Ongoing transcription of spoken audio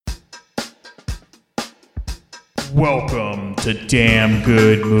Welcome to Damn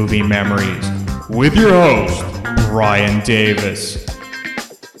Good Movie Memories with your host, Brian Davis.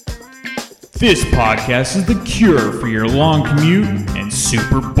 This podcast is the cure for your long commute and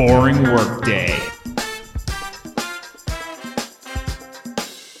super boring workday.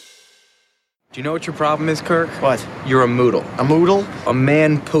 Do you know what your problem is, Kirk? What? You're a moodle. A moodle? A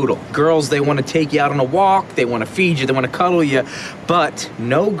man poodle. Girls, they want to take you out on a walk, they want to feed you, they want to cuddle you, but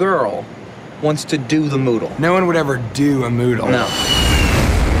no girl wants to do the moodle. No one would ever do a moodle. No.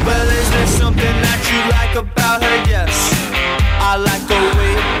 Well, is there something that you like about her? Yes. I like the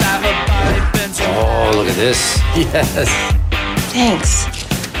way that her body bends. Oh, look at this. Yes. Thanks,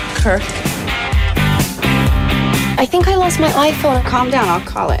 Kirk. I think I lost my iPhone. Calm down, I'll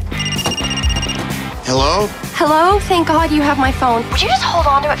call it. Hello? Hello? Thank God you have my phone. Would you just hold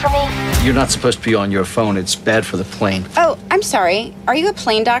on to it for me? You're not supposed to be on your phone. It's bad for the plane. Oh, I'm sorry. Are you a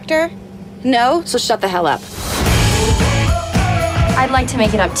plane doctor? No? So shut the hell up. I'd like to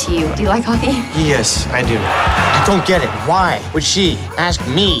make it up to you. Do you like coffee? Yes, I do. I don't get it. Why would she ask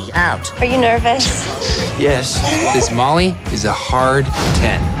me out? Are you nervous? Yes. This Molly is a hard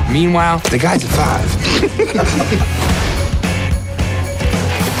 10. Meanwhile, the guy's a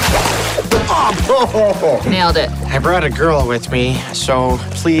 5. Nailed it. I brought a girl with me, so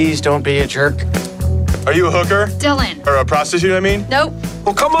please don't be a jerk. Are you a hooker? Dylan. Or a prostitute, I mean? Nope.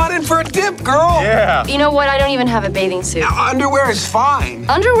 Well, come on in for a dip, girl. Yeah. You know what? I don't even have a bathing suit. Underwear is fine.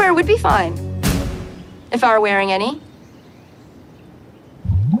 Underwear would be fine. If I were wearing any.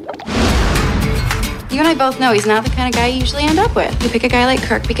 You and I both know he's not the kind of guy you usually end up with. You pick a guy like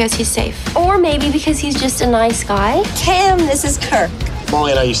Kirk because he's safe. Or maybe because he's just a nice guy. Cam, this is Kirk. Molly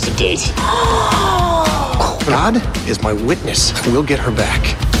and I used to date. God is my witness. We'll get her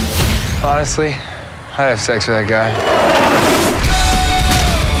back. Honestly, I'd have sex with that guy.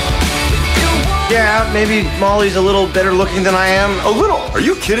 Yeah, maybe Molly's a little better looking than I am. A little? Are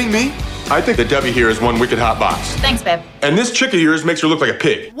you kidding me? I think that Debbie here is one wicked hot box. Thanks, babe. And this chick of yours makes her look like a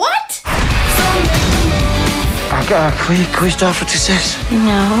pig. What? Can we stop for 2 seconds?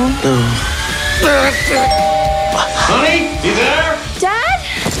 No. Honey, you there? Dad?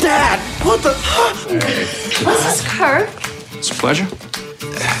 Dad, what the? This is Kirk. It's a pleasure.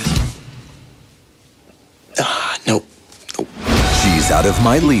 Nope. She's out of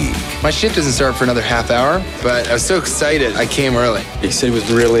my league. My shift doesn't start for another half hour, but I was so excited I came early. He said he was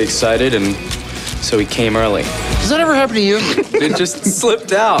really excited, and so he came early. Does that ever happen to you? It just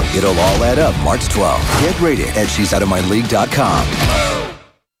slipped out. It'll all add up March 12th. Get rated at she'soutofmyleague.com.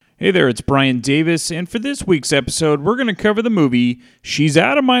 Hey there, it's Brian Davis, and for this week's episode, we're going to cover the movie She's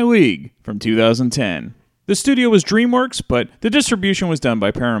Out of My League from 2010. The studio was DreamWorks, but the distribution was done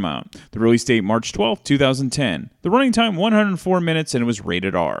by Paramount. The release date, March 12, 2010. The running time, 104 minutes, and it was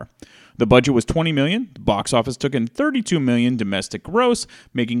rated R. The budget was $20 million. The box office took in $32 million domestic gross,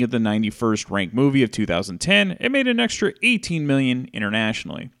 making it the 91st ranked movie of 2010. It made an extra $18 million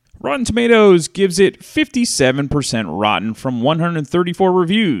internationally. Rotten Tomatoes gives it 57% rotten from 134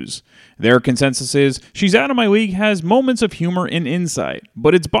 reviews. Their consensus is, She's Out of My League has moments of humor and insight,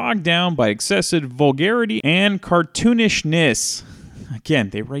 but it's bogged down by excessive vulgarity and cartoonishness. Again,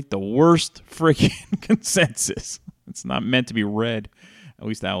 they rate the worst freaking consensus. It's not meant to be read, at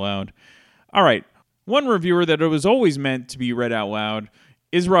least out loud. All right, one reviewer that it was always meant to be read out loud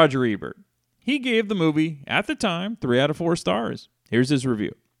is Roger Ebert. He gave the movie, at the time, 3 out of 4 stars. Here's his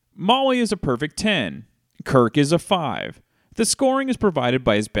review. Molly is a perfect 10. Kirk is a 5. The scoring is provided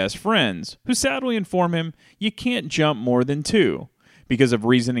by his best friends, who sadly inform him you can't jump more than 2. Because of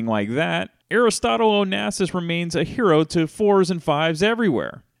reasoning like that, Aristotle Onassis remains a hero to 4s and 5s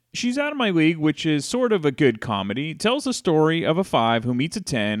everywhere. She's Out of My League, which is sort of a good comedy, tells the story of a 5 who meets a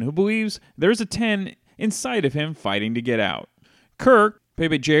 10 who believes there's a 10 inside of him fighting to get out. Kirk,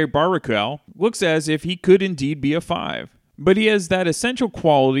 played by Baruchel, looks as if he could indeed be a 5. But he has that essential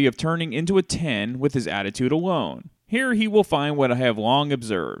quality of turning into a 10 with his attitude alone. Here he will find what I have long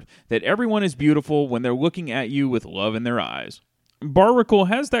observed, that everyone is beautiful when they're looking at you with love in their eyes. Baruchel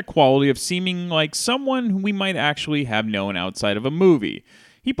has that quality of seeming like someone who we might actually have known outside of a movie.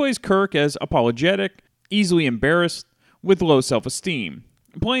 He plays Kirk as apologetic, easily embarrassed, with low self-esteem.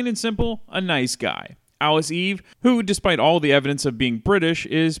 Plain and simple, a nice guy. Alice Eve, who, despite all the evidence of being British,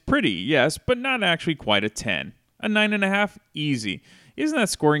 is pretty, yes, but not actually quite a 10. A 9.5? Easy. Isn't that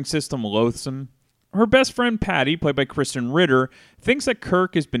scoring system loathsome? Her best friend Patty, played by Krysten Ritter, thinks that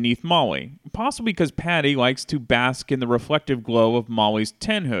Kirk is beneath Molly, possibly because Patty likes to bask in the reflective glow of Molly's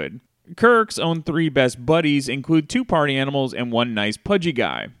 10-hood. Kirk's own 3 best buddies include 2 party animals and 1 nice pudgy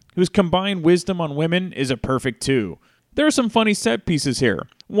guy, whose combined wisdom on women is a perfect 2. There are some funny set pieces here.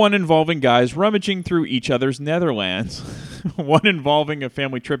 One involving guys rummaging through each other's Netherlands. One involving a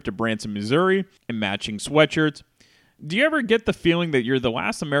family trip to Branson, Missouri, and matching sweatshirts. Do you ever get the feeling that you're the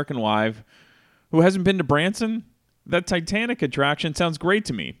last American alive who hasn't been to Branson? That Titanic attraction sounds great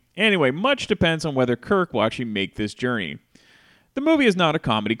to me. Anyway, much depends on whether Kirk will actually make this journey. The movie is not a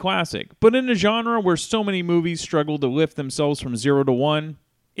comedy classic, but in a genre where so many movies struggle to lift themselves from 0 to 1,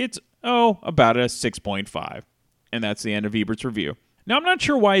 it's, about a 6.5. And that's the end of Ebert's review. Now, I'm not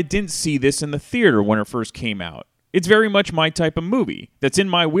sure why I didn't see this in the theater when it first came out. It's very much my type of movie that's in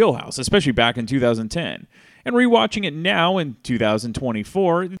my wheelhouse, especially back in 2010. And rewatching it now in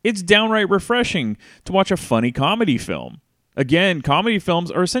 2024, it's downright refreshing to watch a funny comedy film. Again, comedy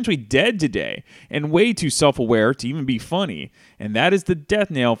films are essentially dead today and way too self-aware to even be funny, and that is the death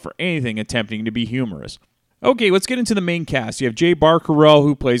knell for anything attempting to be humorous. Okay, let's get into the main cast. You have Jay Baruchel,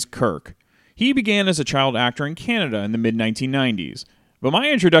 who plays Kirk. He began as a child actor in Canada in the mid-1990s, but my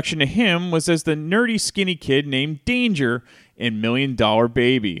introduction to him was as the nerdy skinny kid named Danger in $1 Million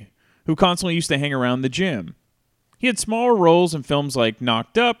Baby, who constantly used to hang around the gym. He had smaller roles in films like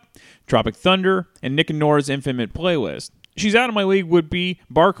Knocked Up, Tropic Thunder, and Nick and Nora's Infinite Playlist. She's Out of My League would be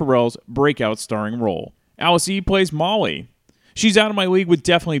Baruchel's breakout starring role. Alice Eve plays Molly. She's Out of My League would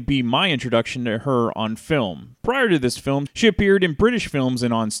definitely be my introduction to her on film. Prior to this film, she appeared in British films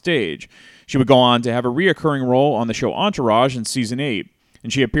and on stage. She would go on to have a reoccurring role on the show Entourage in Season 8,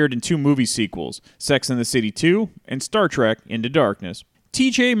 and she appeared in 2 movie sequels, Sex and the City 2 and Star Trek Into Darkness.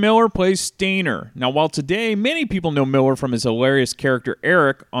 T.J. Miller plays Stainer. Now, while today many people know Miller from his hilarious character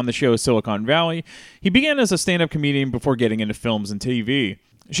Eric on the show Silicon Valley, he began as a stand-up comedian before getting into films and TV.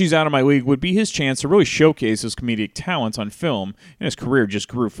 She's Out of My League would be his chance to really showcase his comedic talents on film, and his career just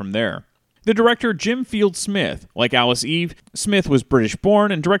grew from there. The director Jim Field Smith. Like Alice Eve, Smith was British-born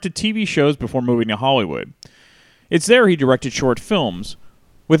and directed TV shows before moving to Hollywood. It's there he directed short films,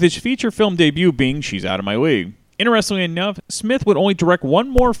 with his feature film debut being She's Out of My League. Interestingly enough, Smith would only direct one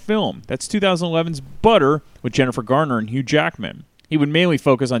more film. That's 2011's Butter with Jennifer Garner and Hugh Jackman. He would mainly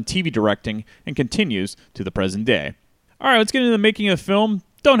focus on TV directing and continues to the present day. Alright, let's get into the making of the film.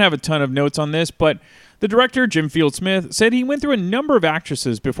 Don't have a ton of notes on this, but the director, Jim Field Smith, said he went through a number of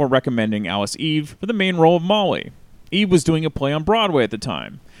actresses before recommending Alice Eve for the main role of Molly. Eve was doing a play on Broadway at the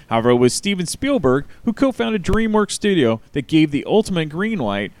time. However, it was Steven Spielberg who co-founded DreamWorks Studio that gave the ultimate green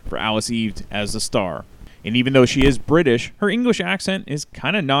light for Alice Eve as the star. And even though she is British, her English accent is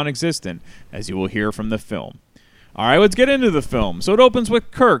kind of non-existent, as you will hear from the film. Alright, let's get into the film. So it opens with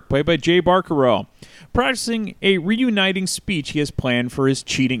Kirk, played by Jay Baruchel, practicing a reuniting speech he has planned for his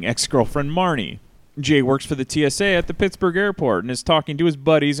cheating ex-girlfriend Marnie. Jay works for the TSA at the Pittsburgh airport and is talking to his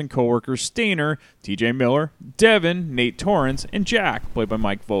buddies and co-workers Stainer, TJ Miller, Devin, Nate Torrence, and Jack, played by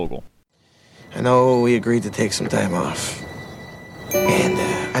Mike Vogel. I know we agreed to take some time off. And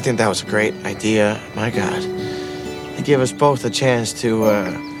I think that was a great idea. My God. It gave us both a chance to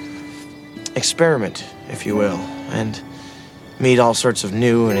experiment, if you will, and meet all sorts of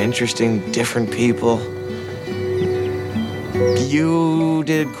new and interesting, different people. You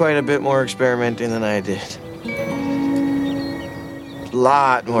did quite a bit more experimenting than I did. A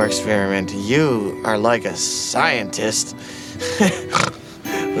lot more experimenting. You are like a scientist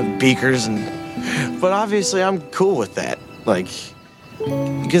with beakers and... But obviously I'm cool with that.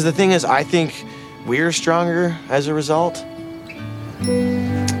 Because the thing is, I think we're stronger as a result.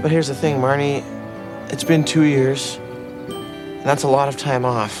 But here's the thing, Marnie. It's been 2 years. And that's a lot of time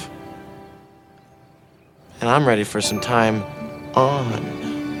off. And I'm ready for some time on.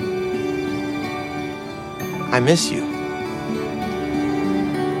 I miss you.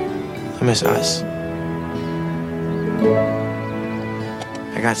 I miss us.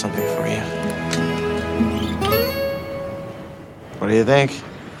 I got something for you. What do you think?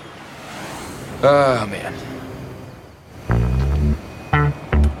 Oh, man.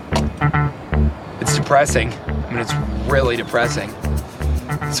 It's depressing. I mean, it's really depressing.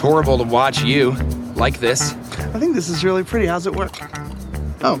 It's horrible to watch you like this. I think this is really pretty. How's it work?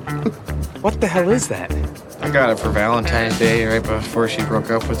 Oh. What the hell is that? I got it for Valentine's Day right before she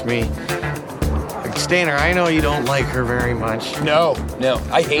broke up with me. Stainer, I know you don't like her very much. No,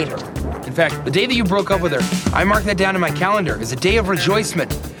 I hate her. In fact, the day that you broke up with her, I marked that down in my calendar as a day of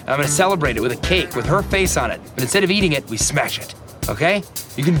rejoicement. I'm gonna celebrate it with a cake with her face on it. But instead of eating it, we smash it. Okay?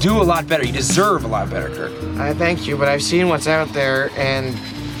 You can do a lot better. You deserve a lot better, Kirk. I thank you, but I've seen what's out there, and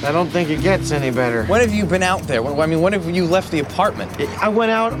I don't think it gets any better. When have you been out there? When have you left the apartment? I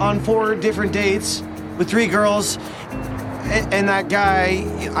went out on 4 different dates with 3 girls, and that guy,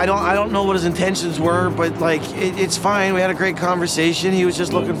 I don't know what his intentions were, but it's fine. We had a great conversation. He was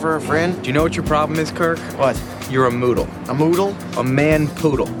just looking for a friend. Do you know what your problem is, Kirk? What? You're a moodle. A moodle? A man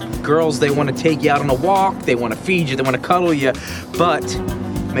poodle. Girls, they want to take you out on a walk, they want to feed you, they want to cuddle you, but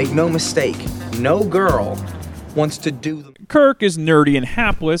make no mistake, no girl wants to do the... Kirk is nerdy and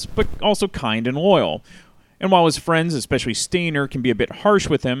hapless, but also kind and loyal. And while his friends, especially Stainer, can be a bit harsh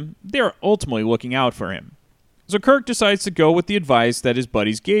with him, they're ultimately looking out for him. So Kirk decides to go with the advice that his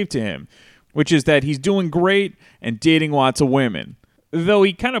buddies gave to him, which is that he's doing great and dating lots of women. Though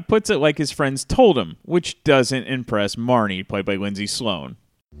he kind of puts it like his friends told him, which doesn't impress Marnie, played by Lindsay Sloane.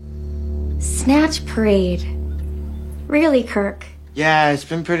 Snatch parade. Really, Kirk? Yeah, it's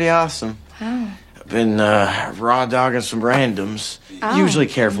been pretty awesome. Oh. I've been raw dogging some randoms. Oh. Usually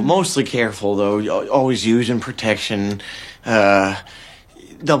careful, mostly careful though. Always using protection,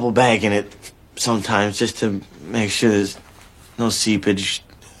 double bagging it sometimes just to make sure there's no seepage.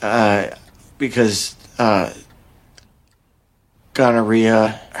 Because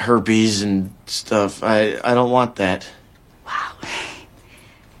gonorrhea, herpes, and stuff. I don't want that. Wow.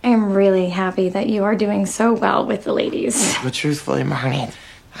 I'm really happy that you are doing so well with the ladies. But truthfully, Marnie,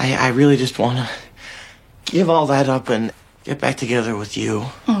 I really just want to give all that up and get back together with you.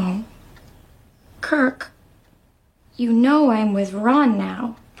 Oh. Kirk, you know I'm with Ron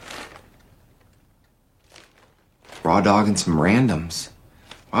now. Raw dog and some randoms.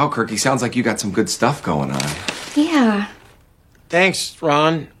 Wow, Kirky, sounds like you got some good stuff going on. Yeah. Thanks,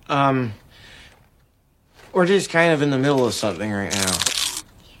 Ron. We're just kind of in the middle of something right now.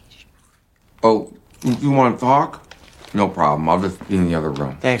 Oh, you want to talk? No problem. I'll just be in the other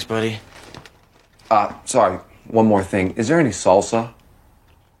room. Thanks, buddy. Sorry. One more thing. Is there any salsa?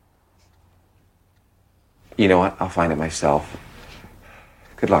 You know what? I'll find it myself.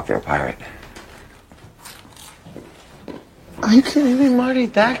 Good luck there, pirate. Are you kidding me, Marty?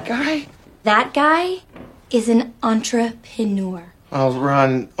 That guy? That guy is an entrepreneur. Well,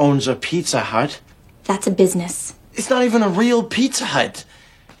 Ron owns a Pizza Hut. That's a business. It's not even a real Pizza Hut.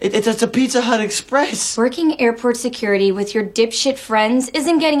 It's a Pizza Hut Express. Working airport security with your dipshit friends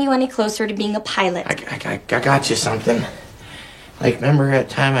isn't getting you any closer to being a pilot. I got you something. Like, remember that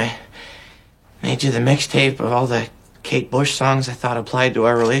time I made you the mixtape of all the Kate Bush songs I thought applied to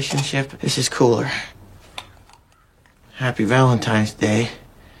our relationship? This is cooler. Happy Valentine's Day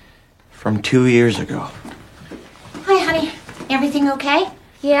from 2 years ago. Hi, honey. Everything okay?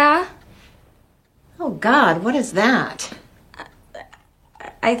 Yeah? Oh, God, what is that?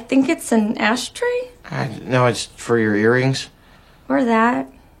 I think it's an ashtray? No, it's for your earrings. Or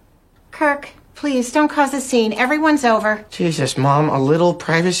that. Kirk, please, don't cause a scene. Everyone's over. Jesus, Mom, a little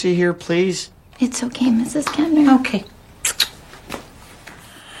privacy here, please. It's okay, Mrs. Kentner. Okay.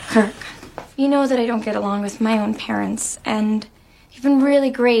 Kirk, you know that I don't get along with my own parents, and you've been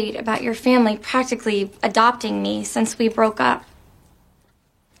really great about your family practically adopting me since we broke up.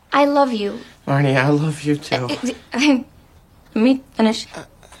 I love you. Marnie, I love you too. Let me finish.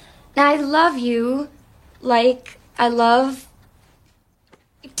 I love you like I love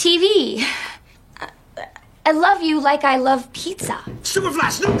TV. I love you like I love pizza.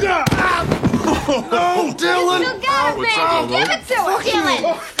 Superfly snooker! Oh, Dylan! You got it, baby! Give it to her, Dylan!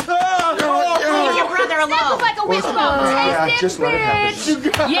 Leave your brother alone. That was like a wishbone. Taste it, just let it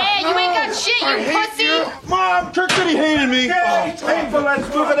happen. Yeah, you ain't got shit, you pussy! Mom, Kirk said he hated me. Painful, let's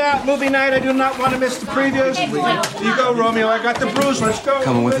move it out. Movie night, I do not want to miss the previews. Here you go, Romeo. I got the bruise. Let's go.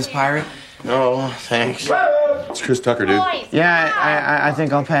 Coming with us, pirate? No, thanks. It's Chris Tucker, dude. Yeah, I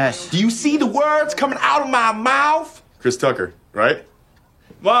think I'll pass. Do you see the words coming out of my mouth? Chris Tucker, right?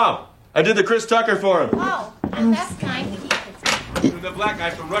 Mom, I did the Chris Tucker for him. Oh, that's kind. The black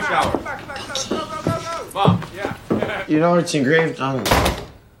guy from Rush Hour. Mom, yeah. You know it's engraved on him.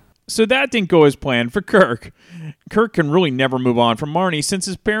 So that didn't go as planned for Kirk. Kirk can really never move on from Marnie since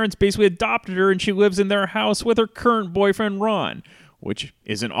his parents basically adopted her and she lives in their house with her current boyfriend, Ron. Which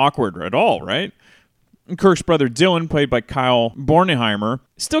isn't awkward at all, right? Kirk's brother Dylan, played by Kyle Bornheimer,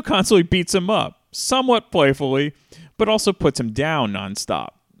 still constantly beats him up, somewhat playfully, but also puts him down nonstop.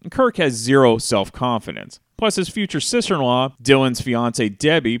 Kirk has zero self-confidence. Plus, his future sister-in-law, Dylan's fiancée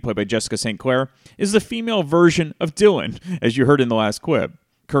Debbie, played by Jessica St. Clair, is the female version of Dylan, as you heard in the last clip.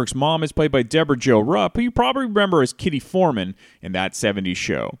 Kirk's mom is played by Deborah Jo Rupp, who you probably remember as Kitty Foreman in That 70s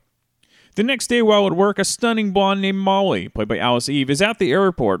Show. The next day while at work, a stunning blonde named Molly, played by Alice Eve, is at the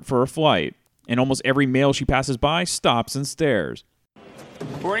airport for a flight, and almost every male she passes by stops and stares.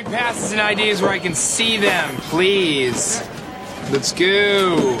 Boarding passes and IDs where I can see them, please. Let's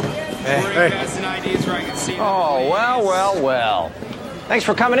go. Boarding passes and IDs where I can see them. Oh, well. Thanks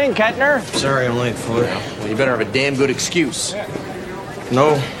for coming in, Kettner. Sorry I'm late for it. Well, you better have a damn good excuse.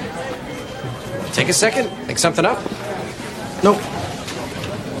 No. Take a second, pick something up. Nope.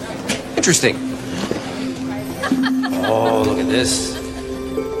 Interesting. Oh, look at this.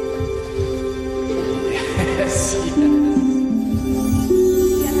 Yes, yes.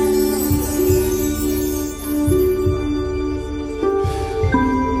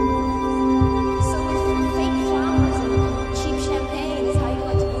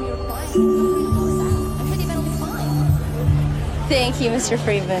 Thank you, Mr.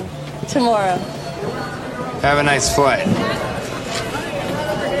 Friedman. Tomorrow. Have a nice flight.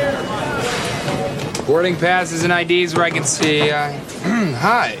 Boarding passes and IDs where I can see.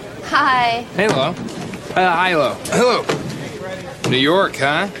 Hi. Hi. Hello. Hello. Hello. New York,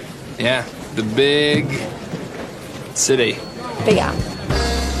 huh? Yeah, the big city. Big Apple.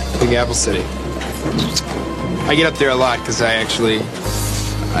 Big Apple City. I get up there a lot because I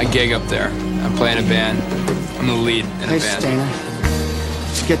gig up there. I play in a band. I'm the lead in a band. Hey, Dana.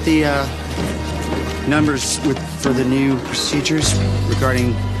 Let's get the numbers for the new procedures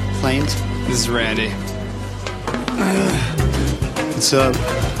regarding planes. This is Randy. What's up?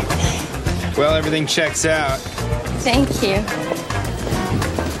 Well, everything checks out. Thank you.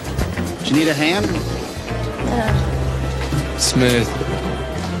 Do you need a hand? Smooth.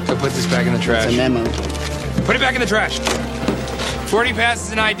 I'll put this back in the trash. It's a memo. Put it back in the trash. 40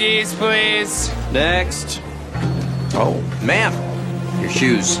 passes and IDs, please. Next. Oh, ma'am. Your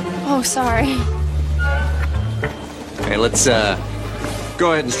shoes. Oh, sorry. Okay, let's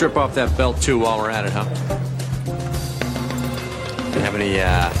go ahead and strip off that belt too while we're at it, huh? Do you have any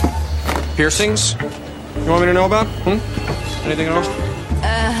piercings you want me to know about? Anything else?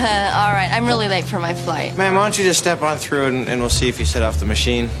 All right. I'm really late for my flight. Ma'am, why don't you just step on through and we'll see if you set off the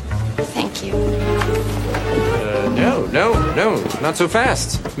machine. Thank you. No, not so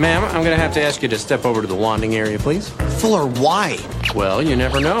fast. Ma'am, I'm gonna have to ask you to step over to the wanding area, please. Fuller, why? Well, you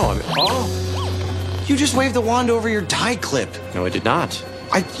never know. Oh, you just waved the wand over your tie clip. No, I did not.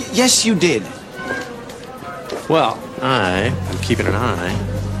 Yes, you did. Well, I am keeping an eye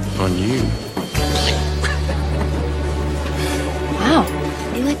on you. Wow.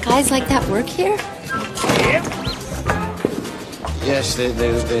 You let guys like that work here? Yep. Yes, they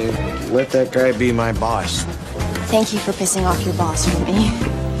let that guy be my boss. Thank you for pissing off your boss for me.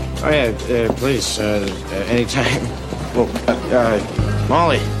 Oh, yeah, please, anytime. Well,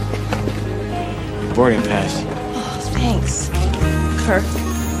 Molly. Boarding pass. Oh, thanks. Kirk.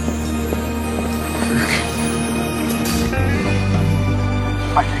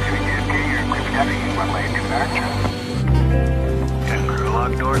 I think we can get your equipment out of you runway departure. Can crew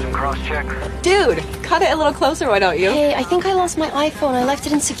lock doors and cross-check? Dude, cut it a little closer, why don't you? Hey, I think I lost my iPhone. I left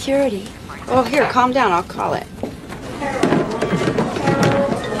it in security. Oh, here, calm down. I'll call it.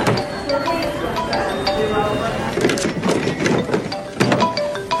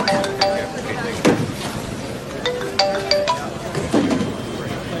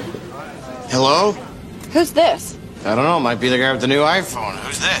 Hello? Who's this? I don't know. Might be the guy with the new iPhone.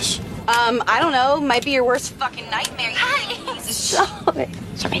 Who's this? I don't know. Might be your worst fucking nightmare. Hi.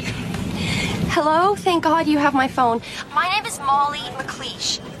 Sorry. Hello? Thank God you have my phone. My name is Molly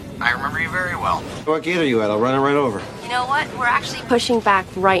McLeish. I remember you very well. What gate are you at? I'll run it right over. You know what? We're actually pushing back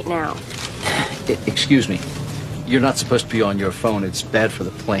right now. Excuse me. You're not supposed to be on your phone. It's bad for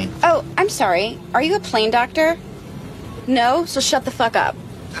the plane. Oh, I'm sorry. Are you a plane doctor? No? So shut the fuck up.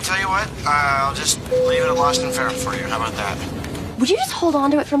 I'll tell you what. I'll just leave it at Lost and Found for you. How about that? Would you just hold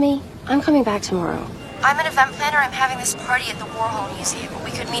on to it for me? I'm coming back tomorrow. I'm an event planner. I'm having this party at the Warhol Museum.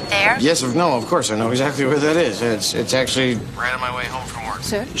 We could meet there. Yes, no, of course. I know exactly where that is. It's actually right on my way home from work.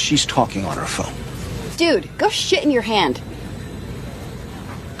 Sir? She's talking on her phone. Dude, go shit in your hand.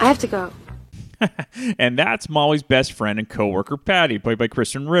 I have to go. And that's Molly's best friend and co-worker Patty, played by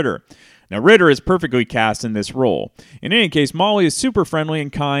Krysten Ritter. Now, Ritter is perfectly cast in this role. In any case, Molly is super friendly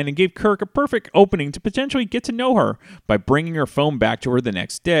and kind and gave Kirk a perfect opening to potentially get to know her by bringing her phone back to her the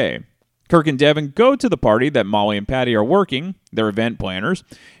next day. Kirk and Devin go to the party that Molly and Patty are working, they're event planners,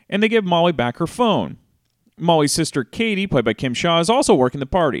 and they give Molly back her phone. Molly's sister Katie, played by Kim Shaw, is also working the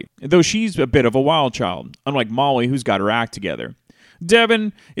party, though she's a bit of a wild child, unlike Molly, who's got her act together.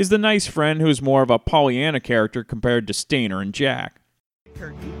 Devin is the nice friend who is more of a Pollyanna character compared to Stainer and Jack.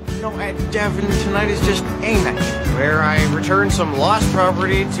 Devin, tonight is just a night where I return some lost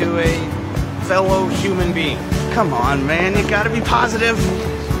property to a fellow human being. Come on, man. You gotta be positive.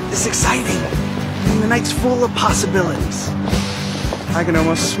 It's exciting. And the night's full of possibilities. I can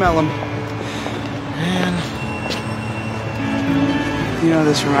almost smell them. Man. You know,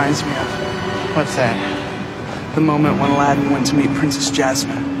 this reminds me of... What's that? The moment when Aladdin went to meet Princess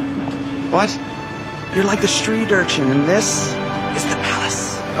Jasmine. What? You're like the street urchin, and this is the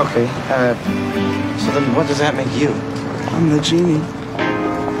palace. Okay, so then what does that make you? I'm the genie.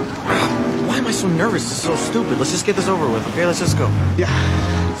 Why am I so nervous. This is so stupid. Let's just get this over with, okay? Let's just go. Yeah,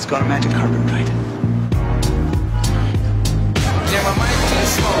 let's go on a magic carpet ride. Yeah, I might be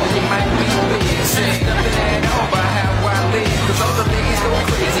small, you might be big. Says nothing at all about how I live. Cause all the ladies go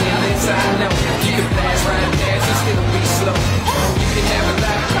crazy and this I know. You can pass right past and still be slow. You can have a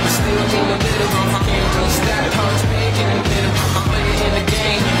lot, but still in the middle. If you can't be stopped, heart's big in the middle. I'm playing in the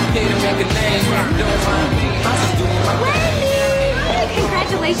game, here to make a name. Don't mind me, I'm just doing my thing.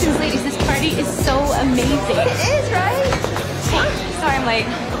 Congratulations, ladies. This party is so amazing. It is, right? Hey, sorry I'm late.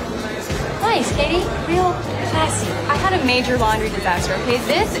 Nice, Katie. Real classy. I had a major laundry disaster, okay?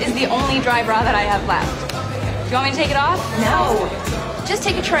 This is the only dry bra that I have left. Do you want me to take it off? No. Just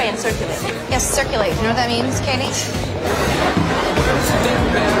take a tray and circulate. Yes, circulate. You know what that means, Katie?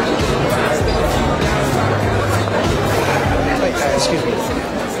 Wait, excuse me.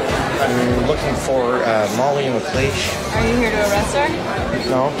 I'm looking for Molly McLeish. Are you here to arrest her?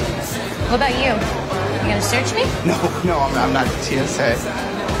 No. What about you? You gonna search me? No, I'm not TSA.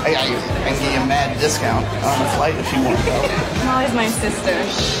 I can give you a mad discount on the flight if you want to go. Molly's my sister.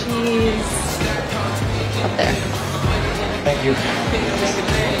 She's up there. Thank you.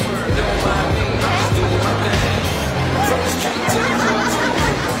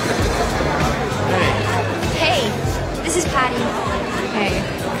 Hey, this is Patty. Hey.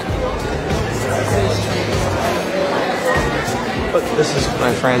 But this is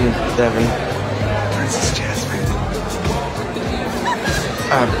my friend, Devin. This is Jasmine.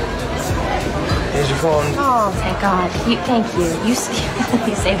 Here's your phone. Oh, thank God. Thank you. You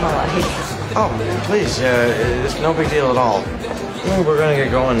saved my life. Oh, please, it's no big deal at all. We're gonna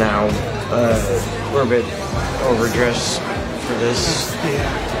get going now. We're a bit overdressed for this.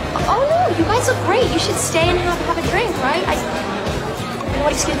 Oh, no, you guys look great. You should stay and have a drink, right? You know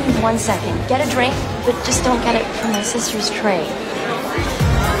what, excuse me 1 second. Get a drink, but just don't get it from my sister's tray.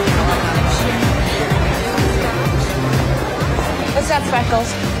 What's that,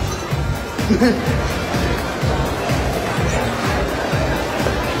 Speckles?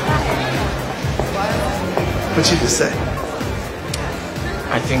 What'd you just say?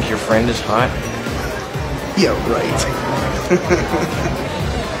 I think your friend is hot. Yeah, right.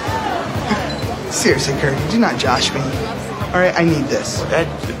 Seriously, Kirk, do not josh me. All right, I need this.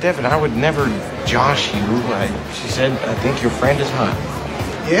 Devin, I would never josh you. She said, I think your friend is hot.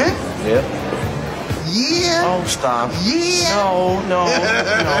 Yeah? Yep. Yeah? Oh, stop. Yeah? No.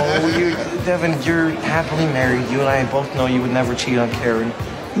 Devin, you're happily married. You and I both know you would never cheat on Karen.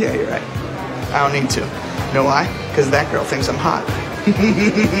 Yeah, you're right. I don't need to. You know why? Because that girl thinks I'm hot.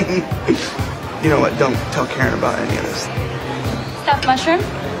 You know what? Don't tell Karen about any of this. Stuffed mushroom?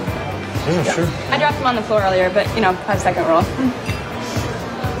 Yeah, sure. I dropped them on the floor earlier, but, 5-second rule.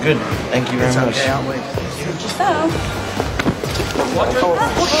 Good. Thank you very much. Okay, I'll wait. So... Oh,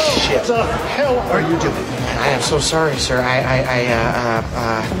 shit. What the hell are you doing? I am so sorry, sir.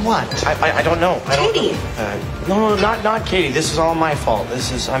 What? I don't know. Katie. No, not Katie. This is all my fault.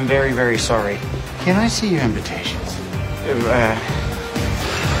 I'm very, very sorry. Can I see your invitations?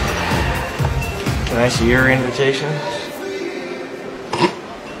 Can I see your invitation?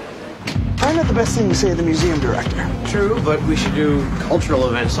 Probably not the best thing to say to the museum director. True, but we should do cultural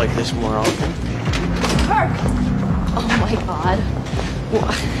events like this more often. Kirk! Oh, my God.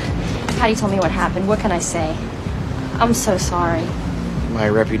 Patty told me what happened. What can I say? I'm so sorry. My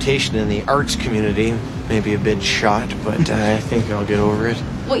reputation in the arts community may be a bit shot, but I think I'll get over it.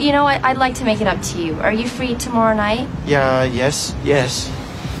 Well, you know what? I'd like to make it up to you. Are you free tomorrow night? Yeah, yes.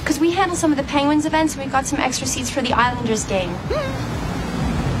 Because we handle some of the Penguins events, and we've got some extra seats for the Islanders game.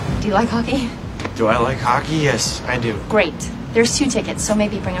 Do you like hockey? Do I like hockey? Yes, I do. Great. There's 2 tickets, so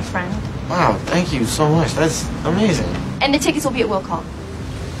maybe bring a friend. Wow, thank you so much. That's amazing. And the tickets will be at will call.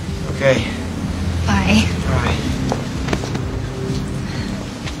 Okay. Bye.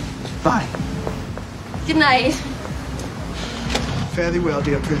 Bye. Good night. Fare thee well,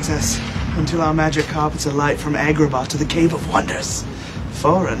 dear princess, until our magic carpets alight from Agrabah to the Cave of Wonders,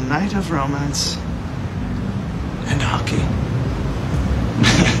 for a night of romance and hockey.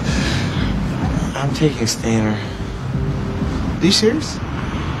 I'm taking Stainer. Are you serious?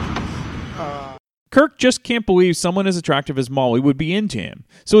 Kirk just can't believe someone as attractive as Molly would be into him,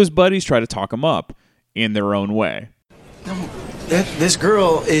 so his buddies try to talk him up, in their own way. No, this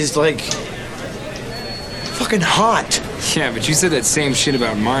girl is, fucking hot. Yeah, but you said that same shit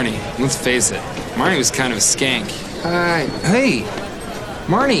about Marnie. Let's face it, Marnie was kind of a skank. Hey,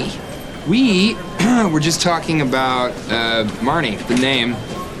 Marnie, we were just talking about Marnie, the name,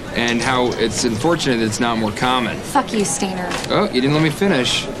 and how it's unfortunate that it's not more common. Fuck you, Stainer. Oh, you didn't let me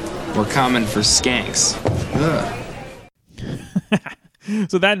finish. More common for skanks. Ugh.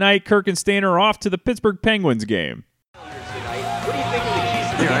 So that night, Kirk and Stainer are off to the Pittsburgh Penguins game. Here,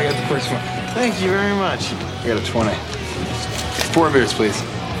 I got the first one. Thank you very much. I got a 20. 4 beers, please.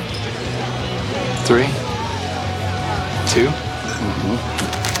 3. 2.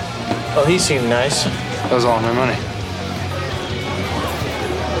 Oh, he seemed nice. That was all my money.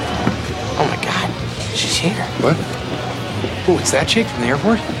 Oh my God, she's here. What? Oh, it's that chick from the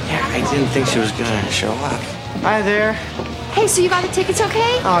airport? Yeah, I didn't think she was gonna show up. Hi there. Hey, so you got the tickets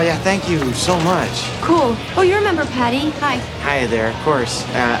okay? Oh yeah, thank you so much. Cool. Oh, you remember Patty. Hi. Hi there, of course.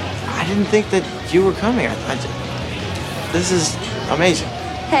 I didn't think that you were coming. This is amazing.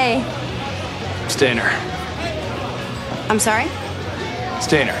 Hey. Stainer. I'm sorry?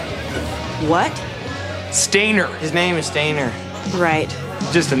 Stainer. What? Stainer. His name is Stainer. Right.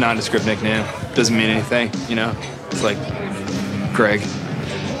 Just a nondescript nickname. Doesn't mean anything, you know? It's like Greg.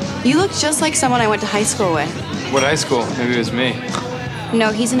 You look just like someone I went to high school with. What high school? Maybe it was me.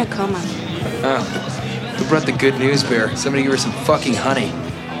 No, he's in a coma. Oh. Who brought the good news, Bear? Somebody give her some fucking honey.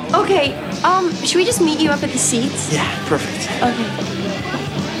 Okay, should we just meet you up at the seats? Yeah, perfect. Okay.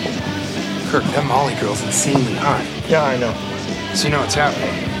 Kirk, that Molly girl's insanely hot. Yeah, I know. So you know what's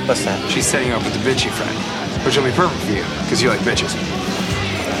happening? What's that? She's setting you up with the bitchy friend, which will be perfect for you, because you like bitches.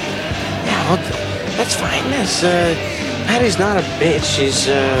 Yeah, well, that's fine. Patty's not a bitch. She's,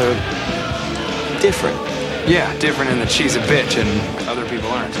 different. Yeah, different in that she's a bitch and other people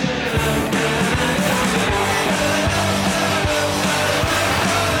aren't.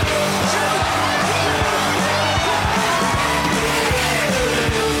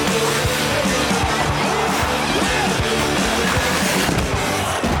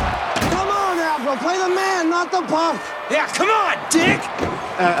 Come on, Alpha, play the man, not the pup. Yeah, come on, dick!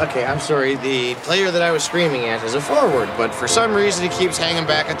 Okay, I'm sorry. The player that I was screaming at is a forward, but for some reason he keeps hanging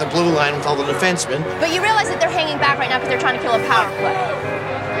back at the blue line with all the defensemen. But you realize that they're hanging back right now because they're trying to kill a power play.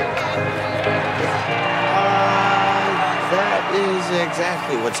 That is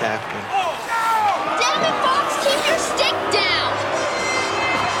exactly what's happening. Damn it, Fox! Keep your stick down!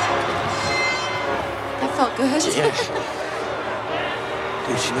 That felt good. Yeah.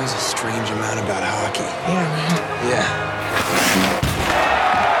 Dude, she knows a strange amount about hockey. Yeah, man. Yeah.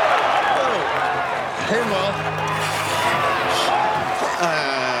 Hey, Mo.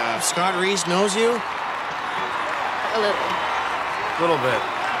 Scott Reese knows you? A little. Little bit.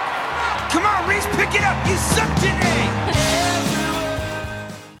 Come on, Reese, pick it up! You suck today!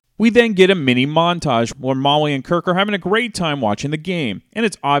 We then get a mini montage where Molly and Kirk are having a great time watching the game, and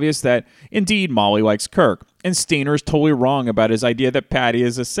it's obvious that, indeed, Molly likes Kirk, and Stainer is totally wrong about his idea that Patty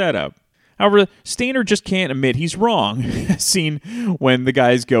is a setup. However, Stainer just can't admit he's wrong, as seen when the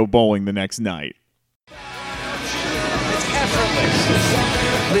guys go bowling the next night.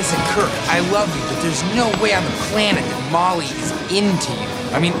 Listen, Kirk, I love you, but there's no way on the planet that Molly is into you.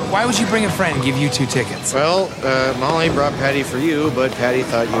 I mean, why would you bring a friend and give you 2 tickets? Well, Molly brought Patty for you, but Patty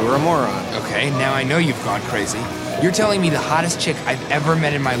thought you were a moron. Okay, now I know you've gone crazy. You're telling me the hottest chick I've ever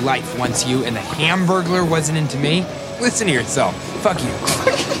met in my life wants you, and the Hamburglar wasn't into me? Listen to yourself. Fuck you.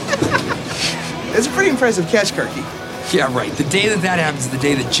 It's a pretty impressive catch, Kirky. Yeah, right. The day that happens is the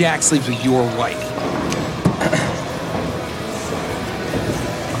day that Jack sleeps with your wife.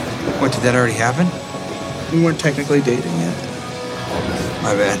 What, did that already happen? We weren't technically dating yet.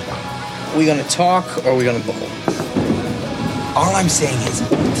 My bad. We gonna talk or we gonna bowl? All I'm saying is,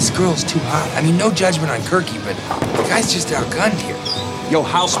 this girl's too hot. I mean, no judgment on Kirky, but the guy's just outgunned here. Yo,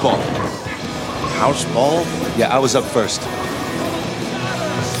 house ball. House ball? Yeah, I was up first.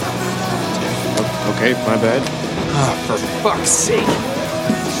 Okay, my bad. Oh, for fuck's sake.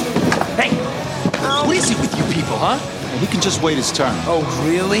 Hey, what is it with you people, huh? He can just wait his turn. Oh,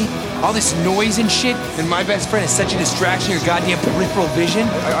 really? All this noise and shit, and my best friend is such a distraction, your goddamn peripheral vision?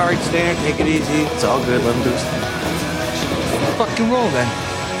 All right, Stan, take it easy. It's all good. Let him do his thing. Fucking roll, then.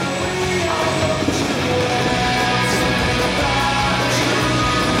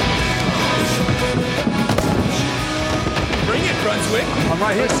 Bring it, Brunswick. I'm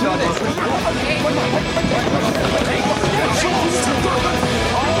right here,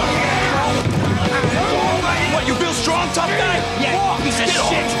 What, you feel strong, tough guy? Yeah, piece of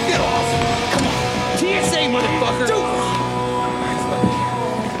shit. Get off. Come on. TSA, motherfucker.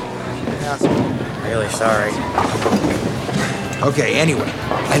 Really sorry. Okay, anyway,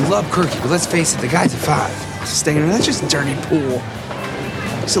 I love Kirky, but let's face it, the guy's a 5. Stainer, that's just dirty pool.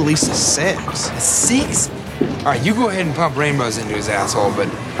 It's at least a 6. A 6? All right, you go ahead and pump rainbows into his asshole, but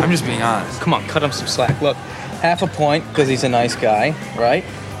I'm just being honest. Come on, cut him some slack. Look, half a point because he's a nice guy, right?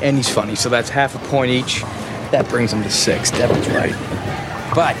 And he's funny, so that's half a point each. That brings him to 6. Devin's right.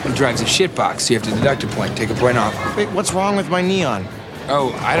 But he drives a shitbox, so you have to deduct a point, take a point off. Wait, what's wrong with my neon?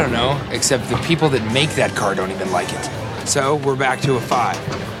 Oh, I don't know, except the people that make that car don't even like it. So we're back to a 5.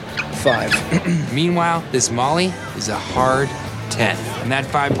 5. Meanwhile, this Molly is a hard 10. And that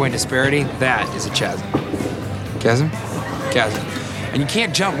 5-point disparity, that is a chasm. Chasm? Chasm. And you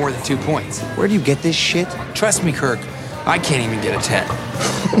can't jump more than 2 points. Where do you get this shit? Trust me, Kirk, I can't even get a 10.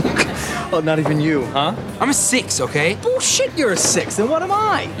 Oh, not even you, huh? I'm a 6, okay? Bullshit, you're a 6. Then what am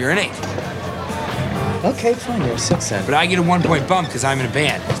I? You're an 8. Okay, fine, you're a 6 then. But I get a 1-point bump because I'm in a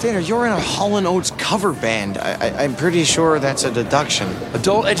band. Tanner, you're in a Hall & Oates cover band. I'm pretty sure that's a deduction.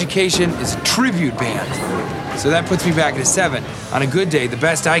 Adult education is a tribute band. So that puts me back at a 7. On a good day, the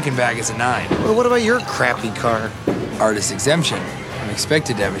best I can bag is a 9. Well, what about your crappy car? Artist exemption. I'm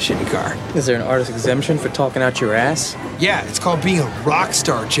expected to have a shitty car. Is there an artist exemption for talking out your ass? Yeah, it's called being a rock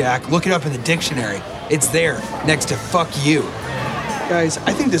star, Jack. Look it up in the dictionary. It's there, next to fuck you. Guys,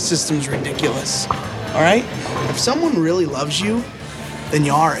 I think this system's ridiculous. All right? If someone really loves you, then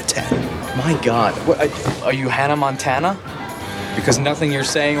you are a 10. My God. What, are you Hannah Montana? Because nothing you're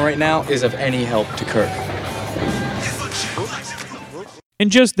saying right now is of any help to Kirk. And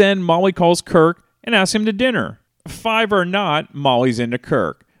just then, Molly calls Kirk and asks him to dinner. 5 or not, Molly's into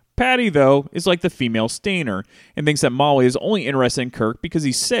Kirk. Patty, though, is like the female Stainer and thinks that Molly is only interested in Kirk because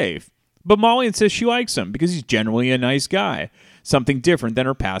he's safe. But Molly insists she likes him because he's generally a nice guy, something different than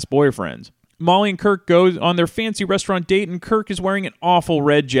her past boyfriends. Molly and Kirk go on their fancy restaurant date, and Kirk is wearing an awful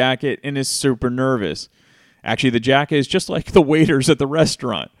red jacket and is super nervous. Actually, the jacket is just like the waiters at the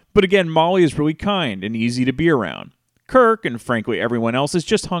restaurant. But again, Molly is really kind and easy to be around. Kirk, and frankly everyone else, is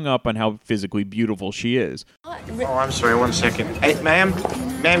just hung up on how physically beautiful she is. Oh, I'm sorry, 1 second. Hey, ma'am?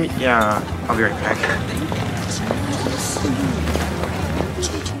 Ma'am, yeah, I'll be right back.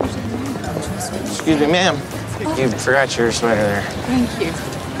 Excuse me, ma'am. You forgot your sweater there. Thank you.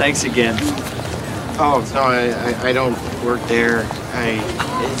 Thanks again. Oh, no, I don't work there.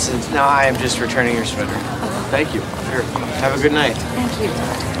 I'm just returning your sweater. Thank you. Sure. Have a good night. Thank you.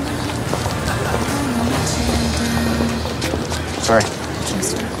 Sorry.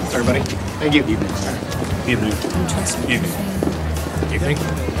 Sorry, buddy. Thank you. Evening. Evening. Evening. Evening.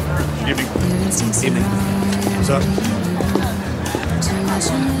 Evening. Evening. What's up?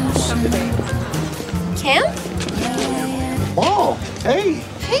 Cam? Oh, hey.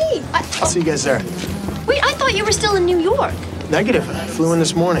 Hey. I'll see you guys there. Wait, I thought you were still in New York. Negative. I flew in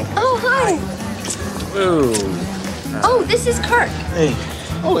this morning. Oh, hi. Ooh. Oh, this is Kirk. Hey.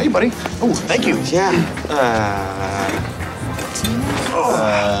 Oh, hey, buddy. Oh, thank you. Yeah.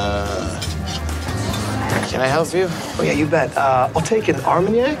 Can I help you? Oh, yeah, you bet. I'll take an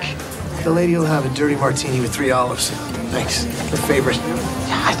Armagnac. The lady will have a dirty martini with 3 olives. Thanks. Her favorite.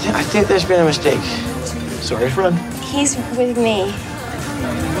 Yeah, I think there's been a mistake. Sorry, friend. He's with me.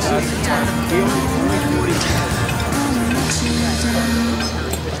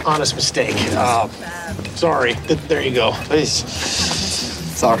 Honest mistake. Sorry. There you go. Please.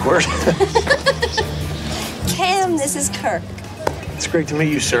 It's awkward. Cam, this is Kirk. It's great to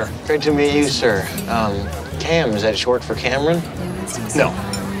meet you, sir. Great to meet you, sir. Cam, is that short for Cameron? No.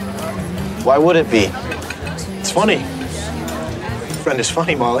 Why would it be? It's funny. Friend is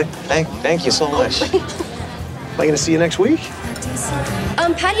funny, Molly. Thank you so much. Am I going to see you next week?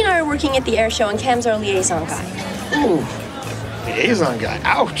 Patty and I are working at the air show, and Cam's our liaison guy. Ooh, liaison guy.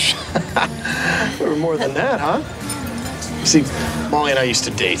 Ouch. We were more than that, huh? You see, Molly and I used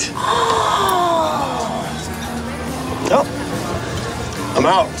to date. Oh, I'm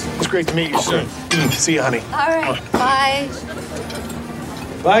out. It's great to meet you, sir. See you, honey. All right, bye.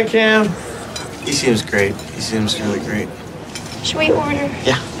 Bye, Cam. He seems great. He seems really great. Should we order?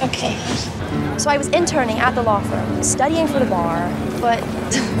 Yeah. Okay. So I was interning at the law firm, studying for the bar, but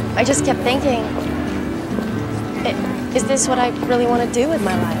I just kept thinking, is this what I really want to do with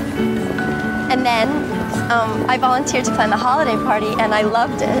my life? And then I volunteered to plan the holiday party, and I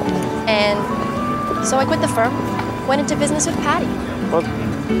loved it. And so I quit the firm, went into business with Patty. Well,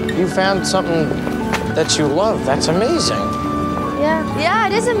 you found something that you love. That's amazing. Yeah,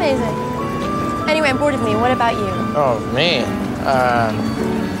 it is amazing. Anyway, I'm bored of me. What about you? Oh, me?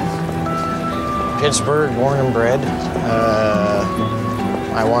 Pittsburgh, born and bred.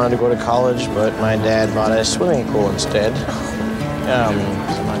 I wanted to go to college, but my dad bought a swimming pool instead.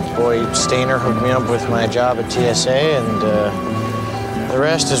 My boy Stainer hooked me up with my job at TSA, and the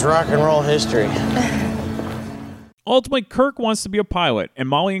rest is rock and roll history. Ultimately, Kirk wants to be a pilot, and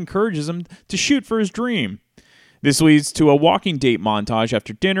Molly encourages him to shoot for his dream. This leads to a walking date montage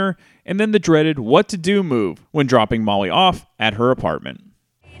after dinner, and then the dreaded what-to-do move when dropping Molly off at her apartment.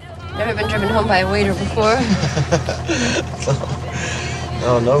 Never been driven home by a waiter before.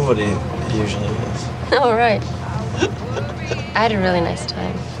 No, nobody usually is. All right. I had a really nice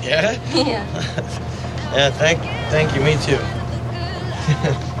time. Yeah? Yeah. Yeah, thank you, me too.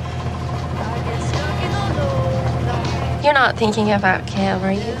 You're not thinking about Cam,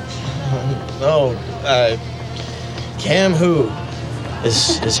 are you? No, Cam who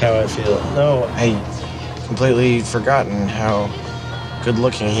is how I feel. No, I completely forgotten how good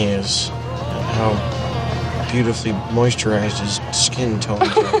looking he is. And how beautifully moisturized his skin tones are.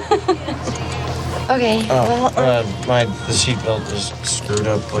 Okay, well... the seatbelt is screwed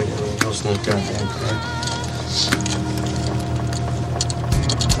up like everything else in the goddamn car.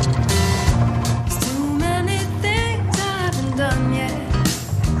 Too many things I haven't done yet.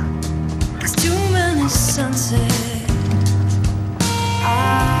 There's too many sunsets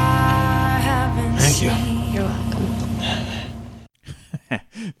I haven't Thank you. seen. You're welcome.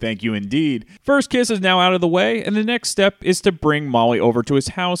 Thank you indeed. First kiss is now out of the way, and the next step is to bring Molly over to his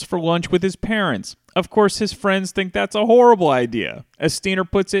house for lunch with his parents. Of course, his friends think that's a horrible idea. As Steiner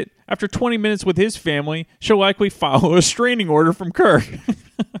puts it, after 20 minutes with his family, she'll likely follow a restraining order from Kirk.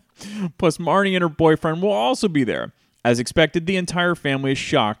 Plus, Marnie and her boyfriend will also be there. As expected, the entire family is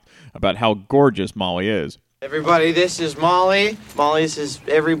shocked about how gorgeous Molly is. Everybody, this is Molly. Molly's is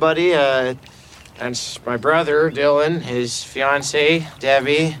everybody. That's my brother, Dylan, his fiancée,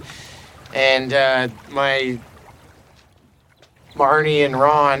 Debbie, and my Marnie and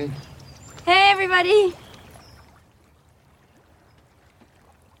Ron. Hey, everybody.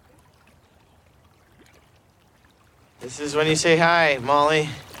 This is when you say hi, Molly.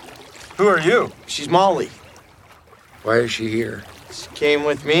 Who are you? She's Molly. Why is she here? She came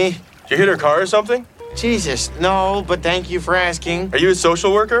with me. Did you hit her car or something? Jesus, no, but thank you for asking. Are you a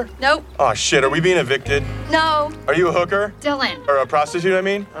social worker? Nope. Oh, shit, are we being evicted? No. Are you a hooker? Dylan. Or a prostitute, I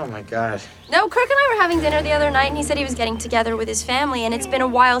mean? Oh, my God. No, Kirk and I were having dinner the other night, and he said he was getting together with his family, and it's been a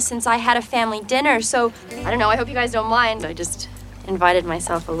while since I had a family dinner, so I don't know, I hope you guys don't mind. I just invited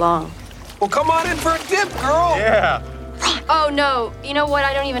myself along. Well, come on in for a dip, girl. Yeah. Oh, no. You know what?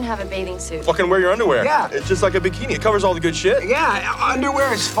 I don't even have a bathing suit. Fucking wear your underwear. Yeah. It's just like a bikini. It covers all the good shit. Yeah,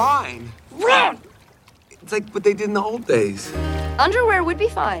 underwear is fine. It's like what they did in the old days. Underwear would be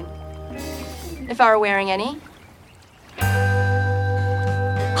fine. If I were wearing any.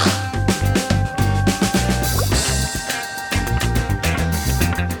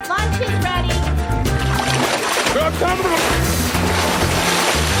 Lunch is ready.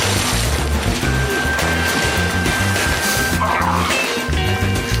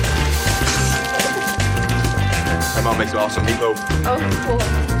 My mom makes awesome meatloaf. Oh, cool.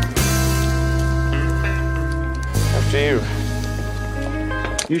 After you.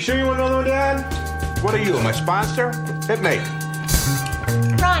 You sure you want to know, Dad? What are you, my sponsor? Hit me.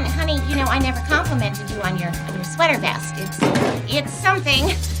 Ron, honey, you know I never complimented you on your sweater vest. It's something.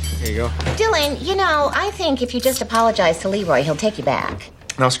 Here you go. Dylan, you know, I think if you just apologize to Leroy, he'll take you back.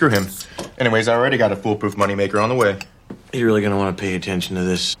 Now screw him. Anyways, I already got a foolproof moneymaker on the way. You're really going to want to pay attention to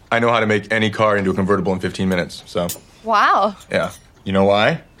this. I know how to make any car into a convertible in 15 minutes, so Wow. yeah. You know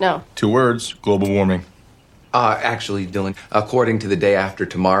why? No. 2 words, global warming. Actually, Dylan, according to The Day After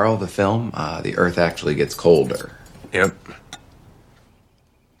Tomorrow, the film, the Earth actually gets colder. Yep.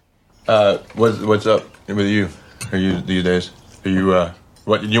 What's up with you? Are you these days? Are you,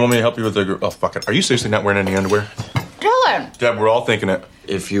 what, you want me to help you with the, oh, fuck it. Are you seriously not wearing any underwear? Dylan! Deb, we're all thinking it.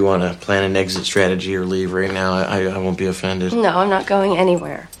 If you want to plan an exit strategy or leave right now, I won't be offended. No, I'm not going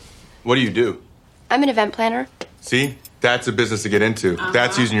anywhere. What do you do? I'm an event planner. See? That's a business to get into.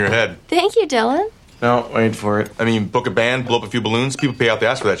 That's using your head. Thank you, Dylan. No, wait for it. I mean, book a band, blow up a few balloons. People pay out the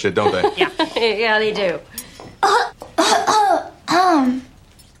ass for that shit, don't they? Yeah, they do. I'm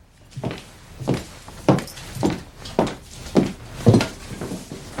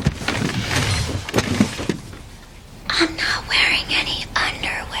not wearing any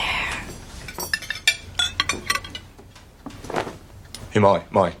underwear. Hey, Molly,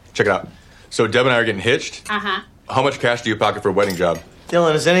 check it out. So Deb and I are getting hitched. Uh-huh. How much cash do you pocket for a wedding job?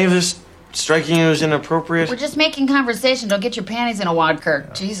 Dylan, is any of this striking you as inappropriate? We're just making conversation. Don't get your panties in a wad,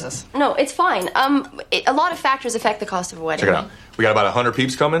 Kirk. Jesus. No, it's fine. A lot of factors affect the cost of a wedding. Check it out. We got about 100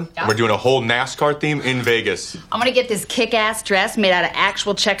 peeps coming, and we're doing a whole NASCAR theme in Vegas. I'm gonna get this kick-ass dress made out of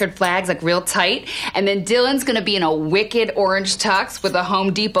actual checkered flags, like real tight, and then Dylan's gonna be in a wicked orange tux with a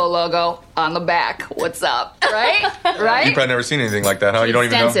Home Depot logo on the back. What's up? Right? Right? You've probably never seen anything like that, huh? You don't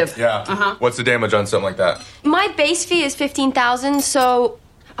even know? Extensive. Yeah. Uh-huh. What's the damage on something like that? My base fee is $15,000, so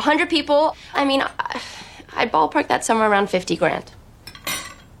 100 people. I mean, I'd ballpark that somewhere around $50,000.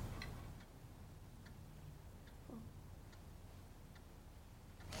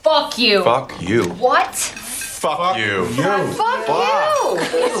 Fuck you. Fuck you. What? Fuck you. Fuck you. Fuck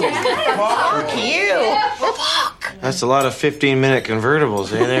you. Fuck you. Fuck. That's a lot of 15-minute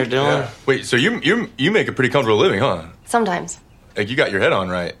convertibles, eh, there, Dylan? Yeah. Wait, so you make a pretty comfortable living, huh? Sometimes. Like, you got your head on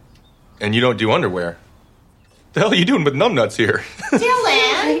right. And you don't do underwear. The hell are you doing with numbnuts here?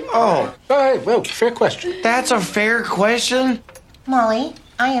 Dylan! Oh. Hey, well, fair question. That's a fair question? Molly,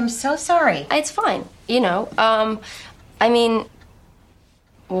 I am so sorry. It's fine. You know, I mean,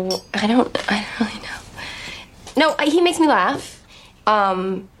 I don't really know. No, he makes me laugh.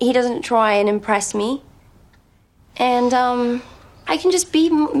 He doesn't try and impress me. And, I can just be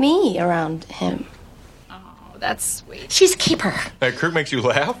me around him. Oh, that's sweet. She's a keeper. Hey, Kirk makes you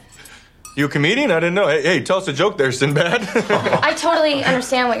laugh? You a comedian? I didn't know. Hey, tell us a joke there, Sinbad. I totally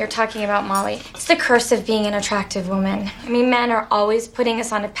understand what you're talking about, Molly. It's the curse of being an attractive woman. I mean, men are always putting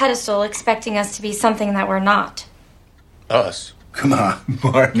us on a pedestal, expecting us to be something that we're not. Us? Come on,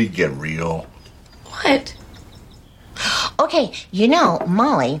 Barney, get real. What? Okay, you know,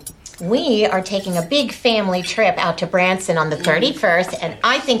 Molly, we are taking a big family trip out to Branson on the 31st, and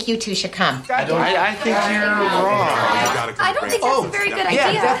I think you two should come. I think you're wrong. I don't think that's a very good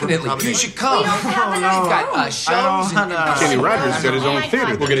idea. Yeah, definitely. You should come. We don't have enough. We've got shows. Kenny Rogers got his own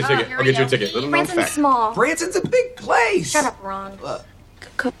theater. We'll get a ticket. I'll get you a ticket. Little known Branson's fact. small. Branson's a big place. Shut up, Ron.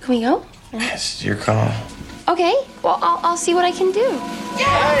 Can we go? It's your call. Okay. Well, I'll see what I can do.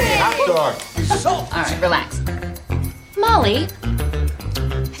 Hey, hot dog. All right, relax. Molly,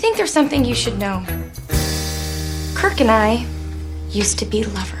 I think there's something you should know. Kirk and I used to be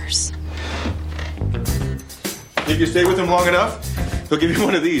lovers. If you stay with him long enough, he'll give you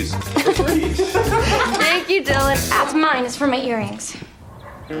one of these. Thank you, Dylan. That's mine. It's for my earrings.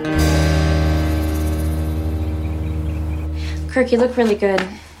 Kirk, you look really good.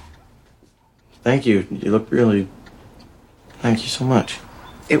 Thank you. You look really... Thank you so much.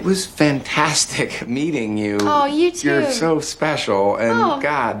 It was fantastic meeting you. Oh, you too. You're so special, and Oh.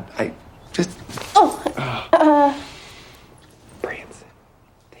 God, I just... Branson,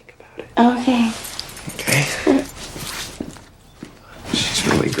 think about it. Okay. Okay. She's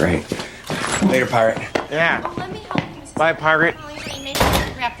really great. Later, pirate. Yeah. Bye, pirate.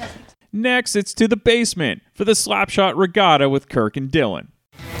 Next, it's to the basement for the Slapshot Regatta with Kirk and Dylan.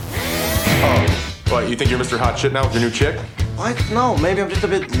 What, you think you're Mr. Hot Shit now with your new chick? What? No, maybe I'm just a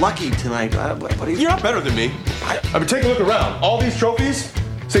bit lucky tonight. What do you... You're not better than me. I mean, take a look around. All these trophies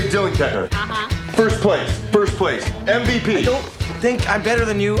say Dylan Kettner. First place, MVP. I don't think I'm better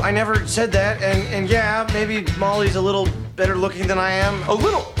than you. I never said that. And yeah, maybe Molly's a little better looking than I am. A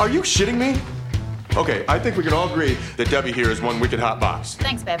little? Are you shitting me? Okay, I think we can all agree that Debbie here is one wicked hot box.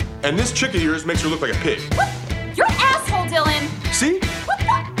 Thanks, babe. And this chick of yours makes her look like a pig. What? You're an asshole, Dylan. See? What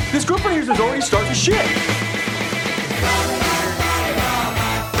the? This girlfriend of yours is already starting shit.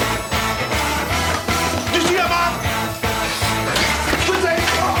 Did you see that, Mom? Lindsay!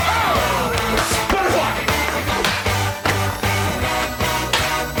 Butterfly!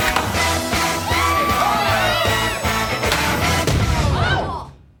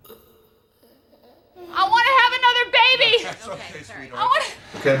 I want to have another baby. That's okay, sweetheart. I want to...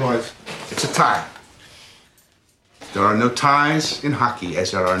 Okay, boys, it's a tie. There are no ties in hockey,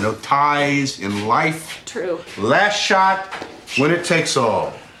 as there are no ties in life. True. Last shot, winner takes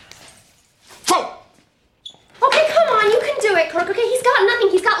all. Vote! Okay, come on. You can do it, Kirk. Okay, he's got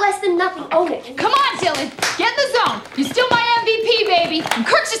nothing. He's got less than nothing. Own it. Come on, Dylan. Get in the zone. You're still my MVP, baby. And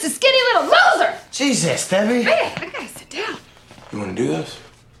Kirk's just a skinny little loser. Jesus, Debbie. Hey, I gotta sit down. You want to do this?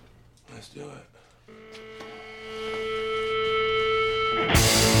 Let's do it.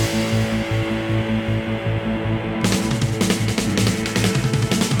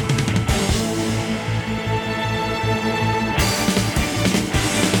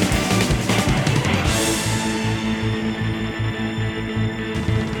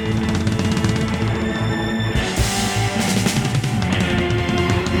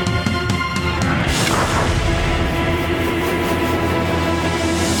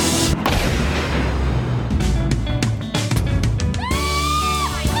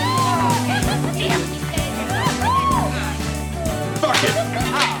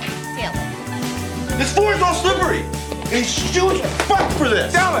 This floor's all slippery! And these shoes are fucked for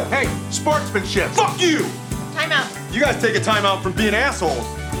this! Dylan, hey, sportsmanship! Fuck you! Time out. You guys take a time out from being assholes.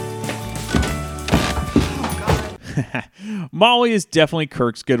 Molly is definitely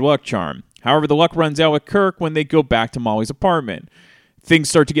Kirk's good luck charm. However, the luck runs out with Kirk when they go back to Molly's apartment. Things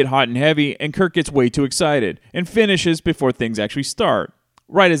start to get hot and heavy, and Kirk gets way too excited and finishes before things actually start.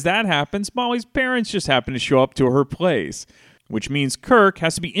 Right as that happens, Molly's parents just happen to show up to her place, which means Kirk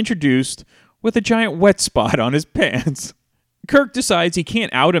has to be introduced with a giant wet spot on his pants. Kirk decides he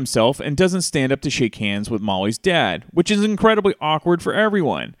can't out himself and doesn't stand up to shake hands with Molly's dad, which is incredibly awkward for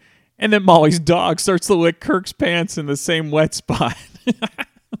everyone. And then Molly's dog starts to lick Kirk's pants in the same wet spot.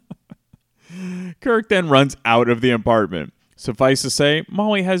 Kirk then runs out of the apartment. Suffice to say,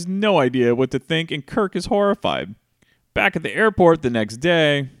 Molly has no idea what to think, and Kirk is horrified. Back at the airport the next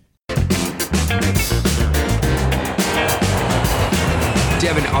day...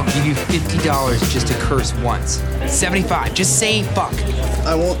 Devin, I'll give you $50 just to curse once. 75. Just say fuck.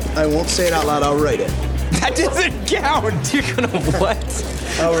 I won't say it out loud. I'll write it. That doesn't count. You're gonna what?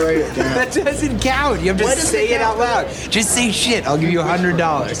 I'll write it down. That doesn't count. You have to say it out loud. Just say shit. I'll give you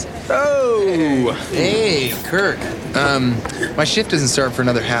 $100. Oh, hey, Kirk. My shift doesn't start for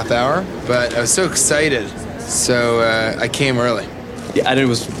another half hour, but I was so excited, so I came early. Yeah, and it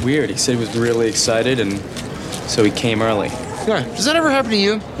was weird. He said he was really excited, and so he came early. Yeah, does that ever happen to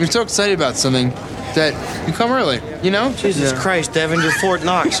you? You're so excited about something that you come early, you know? Jesus Christ, Devin, you're Fort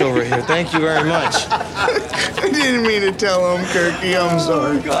Knox over here. Thank you very much. I didn't mean to tell him, Kirky. I'm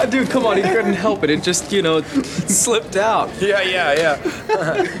sorry. Oh, God, dude, come on. He couldn't help it. It just, slipped out. Yeah.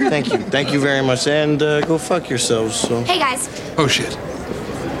 Thank you very much. And go fuck yourselves, so. Hey, guys. Oh, shit.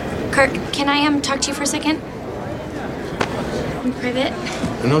 Kirk, can I talk to you for a second? In private?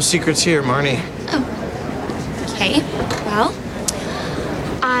 No secrets here, Marnie. Okay, well,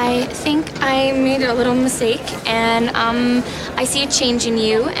 I think I made a little mistake, and I see a change in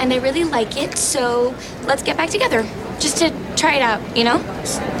you, and I really like it, so let's get back together, just to try it out, you know?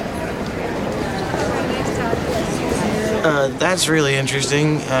 That's really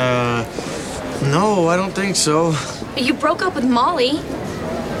interesting. No, I don't think so. You broke up with Molly.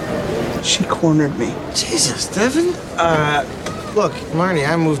 She cornered me. Jesus, Devin? Look, Marnie,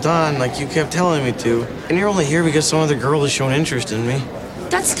 I moved on like you kept telling me to. And you're only here because some other girl has shown interest in me.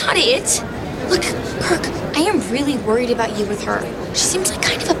 That's not it. Look, Kirk, I am really worried about you with her. She seems like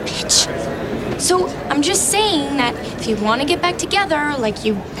kind of a bitch. So I'm just saying that if you want to get back together like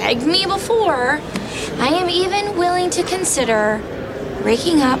you begged me before, I am even willing to consider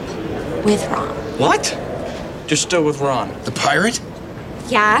breaking up with Ron. What? Just still with Ron. The pirate?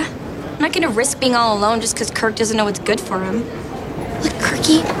 Yeah. I'm not going to risk being all alone just because Kirk doesn't know what's good for him. Look,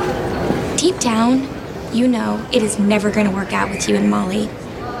 Kirky, deep down, you know it is never going to work out with you and Molly.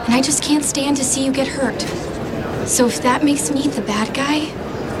 And I just can't stand to see you get hurt. So if that makes me the bad guy,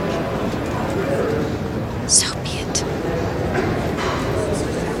 so be it.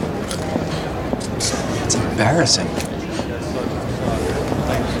 It's embarrassing.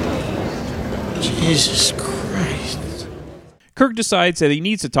 Jesus Christ. Kirk decides that he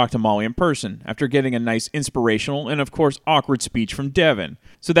needs to talk to Molly in person after getting a nice inspirational and of course awkward speech from Devin.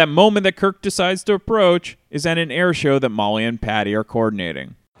 So that moment that Kirk decides to approach is at an air show that Molly and Patty are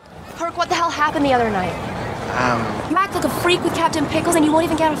coordinating. Kirk, what the hell happened the other night? You act like a freak with Captain Pickles and you won't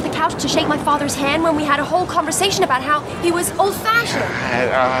even get off the couch to shake my father's hand when we had a whole conversation about how he was old-fashioned.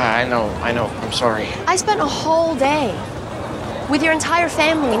 I know. I'm sorry. I spent a whole day with your entire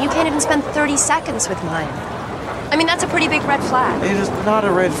family and you can't even spend 30 seconds with mine. I mean, that's a pretty big red flag. It is not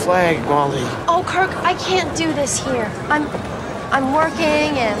a red flag, Molly. Oh, Kirk, I can't do this here. I'm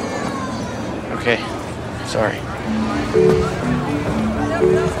working and... Okay. Sorry.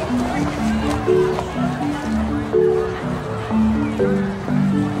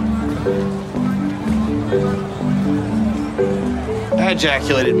 I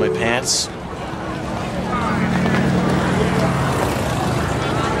ejaculated in my pants.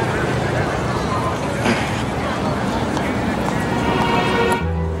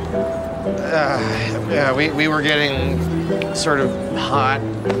 Yeah, we were getting sort of hot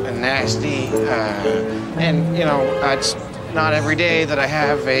and nasty, and it's not every day that I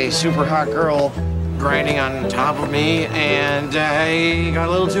have a super hot girl grinding on top of me, and I got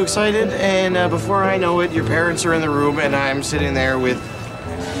a little too excited, and before I know it, your parents are in the room, and I'm sitting there with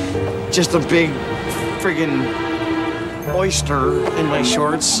just a big friggin' oyster in my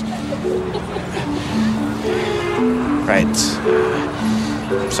shorts. Right.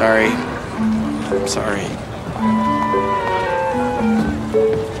 I'm sorry.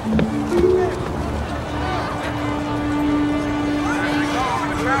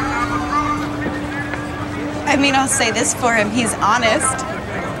 I mean, I'll say this for him. He's honest.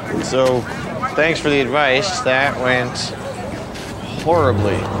 So, thanks for the advice. That went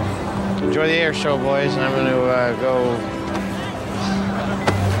horribly. Enjoy the air show, boys. I'm going to go...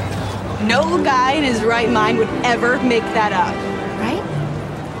 No guy in his right mind would ever make that up. Right?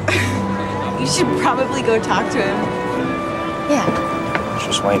 You should probably go talk to him. Yeah.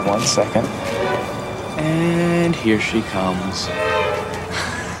 Just wait 1 second. And here she comes.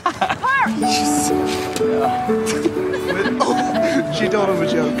 Oh, she told him a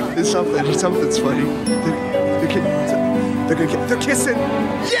joke. Something's funny. The kid... They're kissing.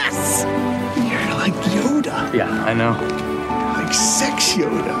 Yes! You're like Yoda. Yeah, I know. Like sex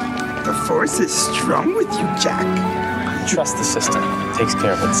Yoda. The force is strong with you, Jack. Trust the system. It takes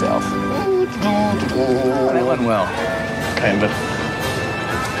care of itself. That went well. Kinda.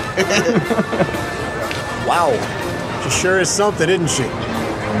 Wow. She sure is something, isn't she?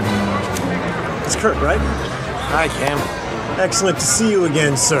 It's Kirk, right? Hi, Cam. Excellent to see you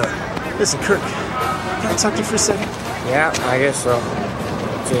again, sir. Listen, Kirk, can I talk to you for a second? Yeah, I guess so.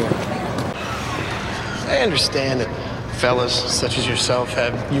 See ya. I understand that fellas such as yourself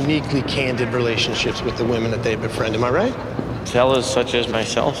have uniquely candid relationships with the women that they befriend. Am I right? Fellas such as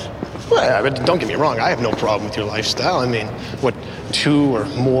myself? Well, don't get me wrong. I have no problem with your lifestyle. I mean, what 2 or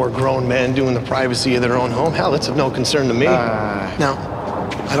more grown men do in the privacy of their own home? Hell, it's of no concern to me. Now,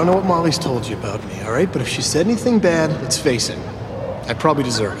 I don't know what Molly's told you about me, all right? But if she said anything bad, let's face it, I probably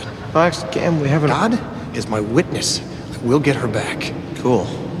deserve it. Cam, we haven't... God is my witness. We'll get her back. Cool.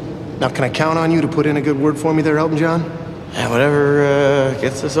 Now, can I count on you to put in a good word for me there, Elton John? Yeah, whatever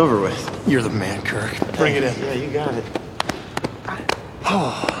gets this over with. You're the man, Kirk. Bring it in. Yeah, you got it.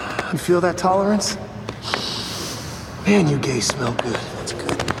 Oh, you feel that tolerance? Man, you gays smell good. That's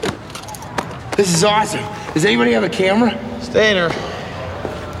good. This is awesome. Does anybody have a camera? Stainer.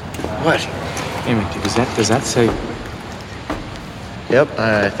 What? Amy, does that say... Yep,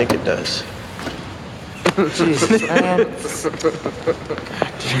 I think it does. Jesus, man.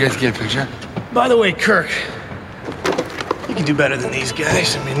 Did you guys get a picture? By the way, Kirk, you can do better than these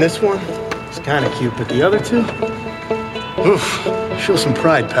guys. I mean, this one is kind of cute, but the other two? Oof, show some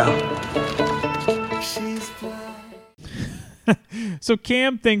pride, pal. So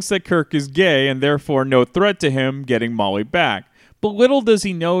Cam thinks that Kirk is gay and therefore no threat to him getting Molly back. But little does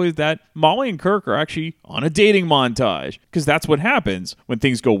he know that Molly and Kirk are actually on a dating montage, because that's what happens when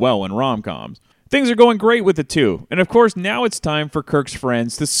things go well in rom-coms. Things are going great with the two, and of course now it's time for Kirk's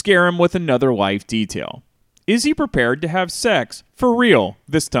friends to scare him with another life detail. Is he prepared to have sex, for real,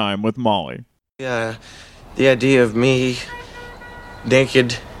 this time with Molly? Yeah, the idea of me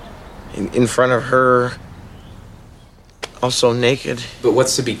naked in front of her, also naked. But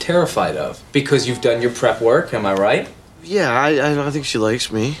what's to be terrified of? Because you've done your prep work, am I right? Yeah, I don't think she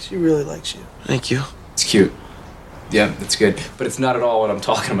likes me. She really likes you. Thank you. It's cute. Yeah, it's good. But it's not at all what I'm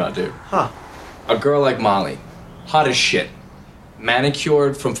talking about, dude. Huh. A girl like Molly, hot as shit,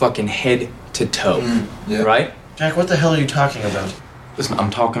 manicured from fucking head to toe, right? Jack, what the hell are you talking about? Listen, I'm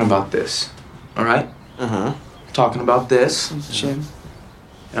talking about this, all right? Uh-huh. I'm talking about this, Jim.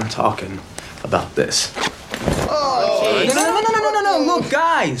 And I'm talking about this. Oh, no, look,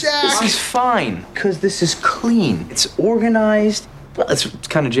 guys. Jack. This is fine, because this is clean. It's organized. Well, it's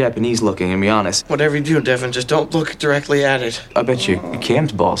kind of Japanese looking, to be honest. Whatever you do, Devin, just don't look directly at it. I bet you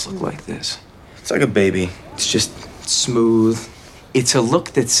Cam's balls look like this. It's like a baby. It's just smooth. It's a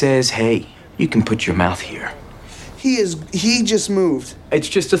look that says, hey, you can put your mouth here. He just moved. It's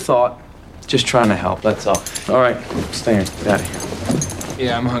just a thought. Just trying to help, that's all. All right, stay in. Get out of here.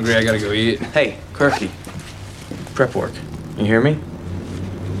 Yeah, I'm hungry. I gotta go eat. Hey, Kirky. Prep work. You hear me?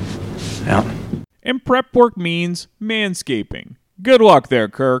 Out. And prep work means manscaping. Good luck there,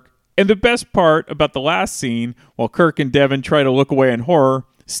 Kirk. And the best part about the last scene, while Kirk and Devin try to look away in horror,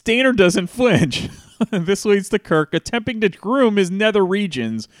 Stainer doesn't flinch. This leads to Kirk attempting to groom his nether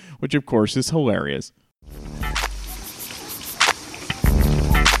regions, which of course is hilarious.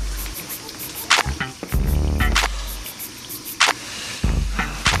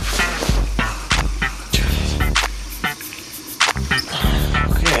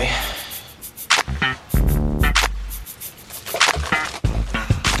 Okay.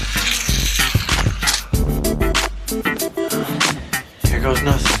 Here goes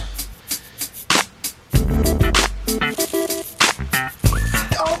nothing.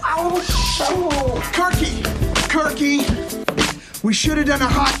 Oh, Kirky, we should have done a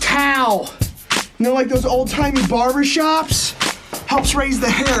hot towel. You know, like those old-timey barber shops? Helps raise the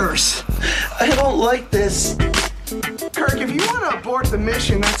hairs. I don't like this. Kirk, if you want to abort the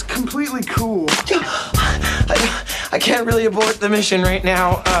mission, that's completely cool. I can't really abort the mission right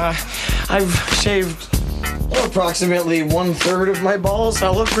now. I've shaved approximately 1/3 of my balls.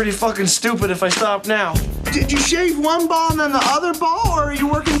 I'll look pretty fucking stupid if I stop now. Did you shave one ball and then the other ball, or are you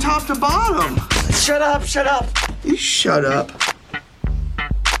working top to bottom? Shut up. You shut up.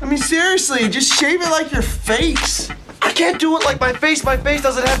 I mean, seriously, just shave it like your face. I can't do it like my face. My face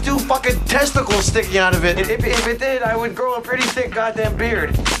doesn't have 2 fucking testicles sticking out of it. If it did, I would grow a pretty thick goddamn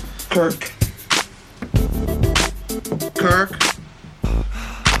beard. Kirk.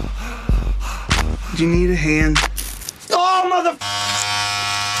 Do you need a hand? Oh, mother...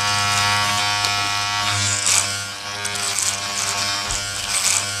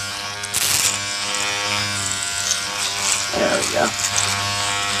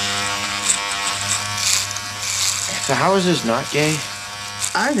 So how is this not gay?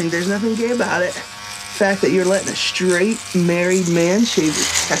 I think there's nothing gay about it. The fact that you're letting a straight, married man shave your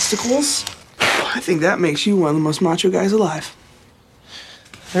testicles, I think that makes you one of the most macho guys alive.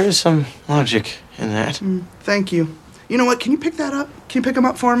 There is some logic in that. Thank you. You know what? Can you pick that up? Can you pick them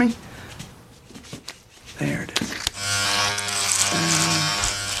up for me? There it is.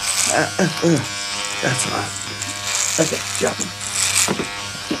 That's a lot. Okay, drop them.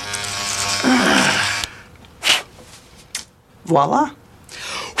 Voila.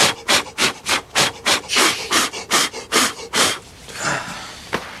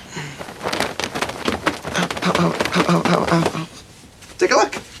 Ow. Take a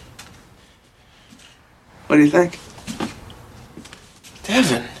look. What do you think?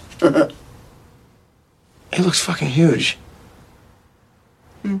 Devin. It looks fucking huge.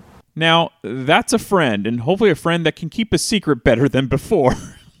 Now, that's a friend, and hopefully a friend that can keep a secret better than before.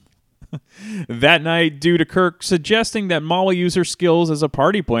 That night, due to Kirk suggesting that Molly use her skills as a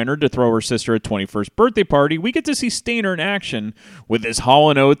party planner to throw her sister a 21st birthday party, we get to see Stainer in action with his Hall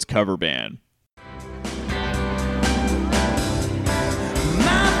 & Oates cover band.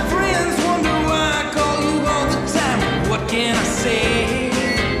 What can I say?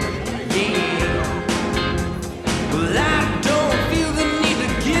 Yeah. Well, I don't feel the need to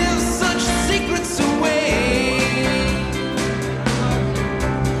give such secrets away.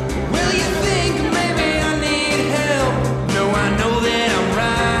 Well, you think maybe I need help? No, I know that I'm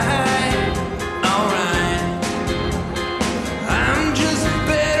right. Alright. I'm just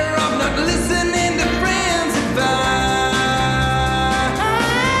better off not listening to friends' advice.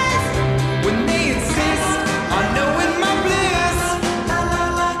 When they insist on knowing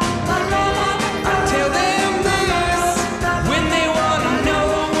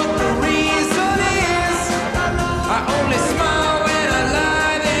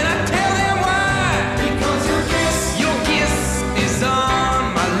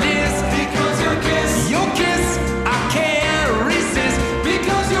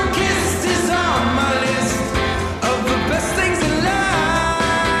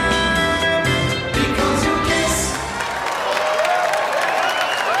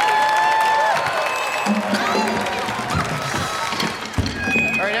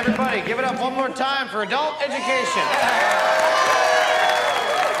Give it up one more time for adult education.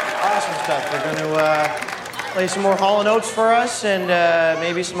 Awesome stuff. They're going to play some more Hall & Oates for us and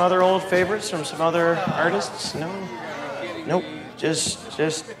maybe some other old favorites from some other artists. No? Nope.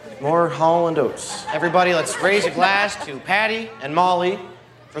 Just more Hall & Oates. Everybody, let's raise a glass to Patty and Molly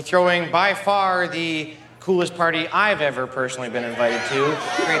for throwing by far the coolest party I've ever personally been invited to.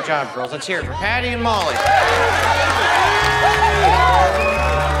 Great job, girls. Let's hear it for Patty and Molly.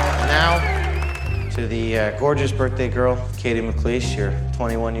 Now, to the gorgeous birthday girl, Katie McLeish. You're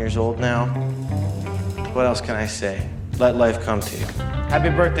 21 years old now. What else can I say? Let life come to you. Happy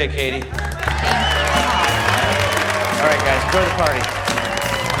birthday, Katie. All right, guys, enjoy the party.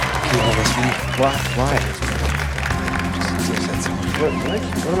 What? Why?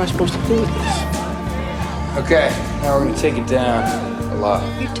 What am I supposed to do with this? Okay, now we're gonna take it down a lot.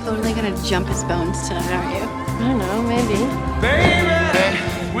 You're totally gonna jump his bones tonight, aren't you? I don't know, maybe. Baby,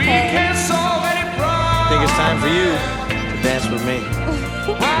 we can't solve any I think it's time for you to dance with me.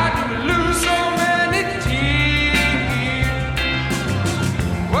 Why do we lose so many tears?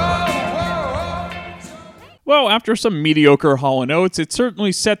 Whoa. Well, after some mediocre Hall & Oates, it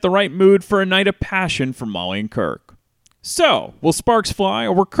certainly set the right mood for a night of passion for Molly and Kirk. So, will sparks fly,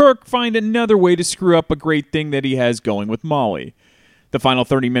 or will Kirk find another way to screw up a great thing that he has going with Molly? The final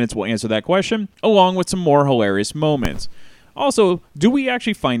 30 minutes will answer that question, along with some more hilarious moments. Also, do we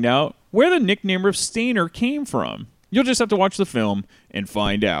actually find out where the nickname of Stainer came from? You'll just have to watch the film and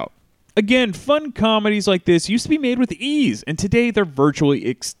find out. Again, fun comedies like this used to be made with ease, and today they're virtually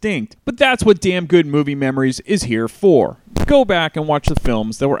extinct. But that's what Damn Good Movie Memories is here for. Go back and watch the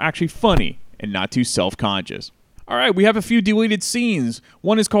films that were actually funny and not too self-conscious. Alright, we have a few deleted scenes.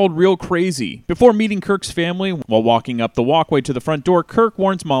 One is called Real Crazy. Before meeting Kirk's family, while walking up the walkway to the front door, Kirk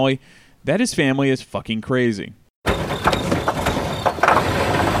warns Molly that his family is fucking crazy.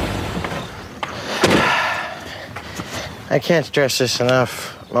 I can't stress this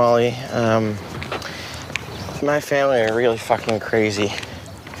enough, Molly. My family are really fucking crazy.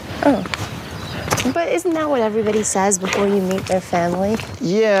 Oh. But isn't that what everybody says before you meet their family?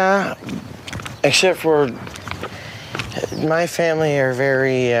 Yeah, except for my family are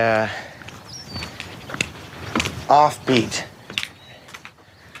very offbeat.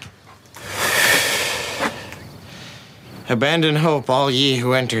 Abandon hope, all ye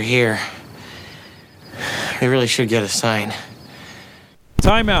who enter here. We really should get a sign.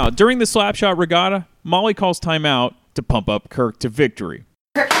 Timeout. During the Slapshot Regatta, Molly calls timeout to pump up Kirk to victory.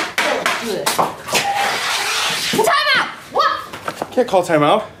 Kirk, do this. Timeout! What? Can't call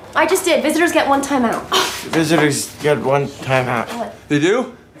timeout. I just did. Visitors get one timeout. Visitors get one timeout. They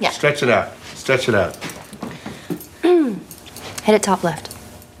do? Yeah. Stretch it out. Stretch it out. Hit it top left.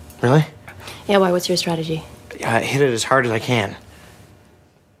 Really? Yeah, why? What's your strategy? Yeah, I hit it as hard as I can.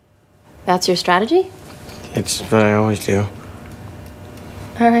 That's your strategy? It's what I always do.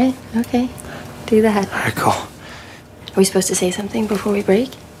 All right, okay. Do that. All right, cool. Are we supposed to say something before we break?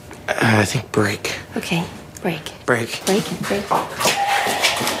 I think break. Okay, break. Break. Break, break.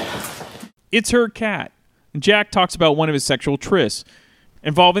 It's her cat. Jack talks about one of his sexual trysts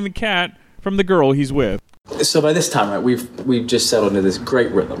involving the cat from the girl he's with. So by this time, right, we've just settled into this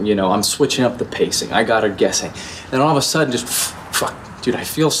great rhythm. You know, I'm switching up the pacing. I got her guessing. Then all of a sudden, just, fuck, dude, I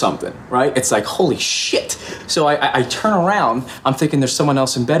feel something, right? It's like, holy shit. So I turn around. I'm thinking there's someone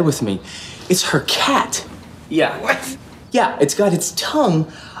else in bed with me. It's her cat. Yeah. What? Yeah, it's got its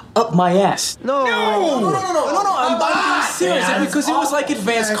tongue up my ass. No. I'm being serious. Because it was like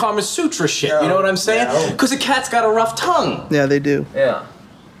advanced Kama Sutra shit. You know what I'm saying? Because a cat's got a rough tongue. Yeah, they do. Yeah.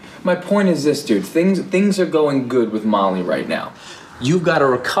 My point is this, dude. Things are going good with Molly right now. You've got to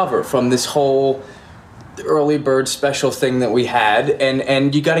recover from this whole early bird special thing that we had,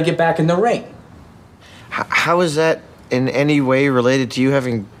 and you got to get back in the ring. How is that in any way related to you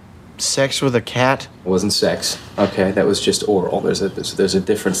having sex with a cat? It wasn't sex. Okay, that was just oral. There's a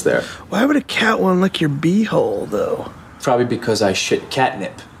difference there. Why would a cat want to lick your beehole, though? Probably because I shit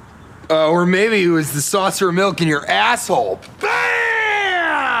catnip. Or maybe it was the saucer of milk in your asshole.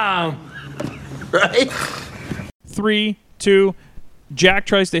 Bam! Right? 3, 2, Jack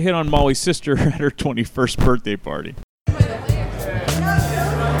tries to hit on Molly's sister at her 21st birthday party.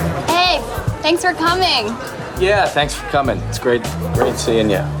 Hey, thanks for coming. Yeah, thanks for coming. It's great seeing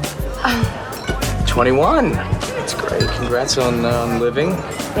you. 21. It's great. Congrats on living.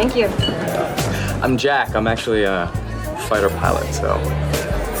 Thank you. I'm Jack. I'm actually a fighter pilot, so.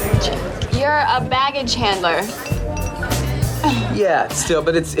 You're a baggage handler. Yeah, still,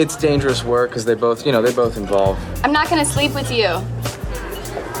 but it's dangerous work because they both involve. I'm not gonna sleep with you.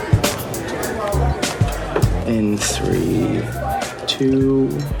 In 3,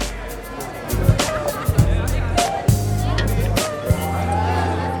 2.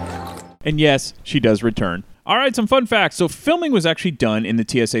 And yes, she does return. All right, some fun facts. So filming was actually done in the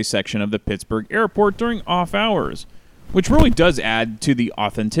TSA section of the Pittsburgh airport during off hours, which really does add to the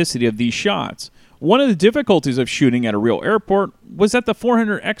authenticity of these shots. One of the difficulties of shooting at a real airport was that the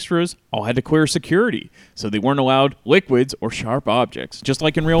 400 extras all had to clear security, so they weren't allowed liquids or sharp objects, just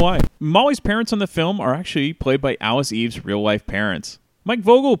like in real life. Molly's parents on the film are actually played by Alice Eve's real-life parents. Mike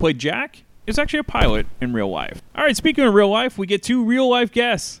Vogel, who played Jack, is actually a pilot in real life. All right, speaking of real life, we get 2 real-life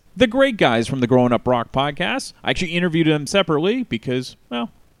guests. The great guys from the Growing Up Rock podcast. I actually interviewed them separately because, well,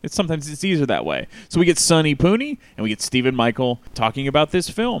 sometimes it's easier that way. So we get Sonny Pooney and we get Stephen Michael talking about this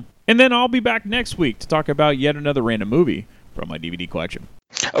film. And then I'll be back next week to talk about yet another random movie from my DVD collection.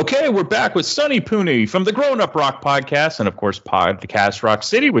 Okay, we're back with Sonny Pooney from the Grown Up Rock podcast and, of course, Podcast Rock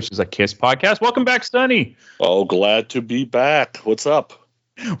City, which is a KISS podcast. Welcome back, Sonny. Oh, glad to be back. What's up?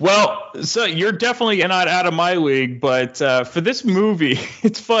 Well, so you're definitely not out of my league, but for this movie,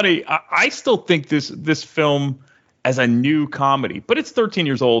 it's funny. I still think this film as a new comedy, but it's 13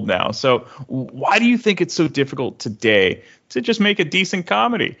 years old now. So why do you think it's so difficult today to just make a decent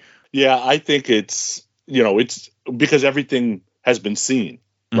comedy? Yeah, I think it's because everything has been seen,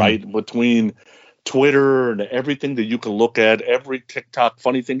 right? Between Twitter and everything that you can look at, every TikTok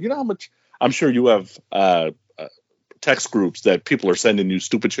funny thing. You know how much I'm sure you have text groups that people are sending you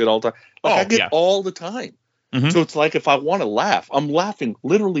stupid shit all the time. I get all the time. So it's like if I want to laugh, I'm laughing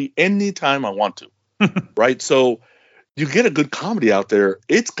literally anytime I want to, right? So you get a good comedy out there.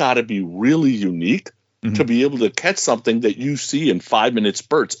 It's got to be really unique to be able to catch something that you see in 5-minute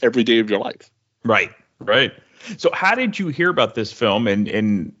spurts every day of your life. Right. So how did you hear about this film?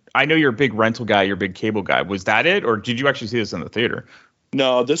 And I know you're a big rental guy, you're a big cable guy. Was that it? Or did you actually see this in the theater?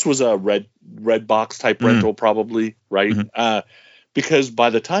 No, this was a red box type rental probably, right? Because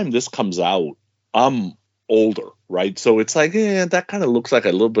by the time this comes out, I'm older, right? So it's like, that kind of looks like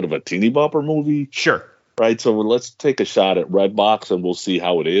a little bit of a teeny bopper movie. Sure. Right, so let's take a shot at Redbox and we'll see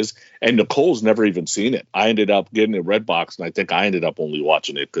how it is. And Nicole's never even seen it. I ended up getting it Redbox, and I think I ended up only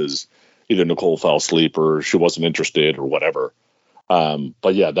watching it because either Nicole fell asleep or she wasn't interested or whatever.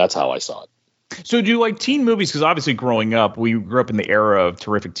 But yeah, that's how I saw it. So do you like teen movies? Because obviously growing up, we grew up in the era of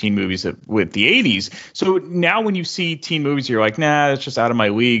terrific teen movies with the 80s. So now when you see teen movies, you're like, nah, that's just out of my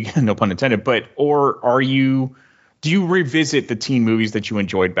league. No pun intended. But do you revisit the teen movies that you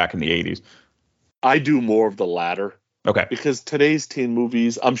enjoyed back in the 80s? I do more of the latter. Okay. Because today's teen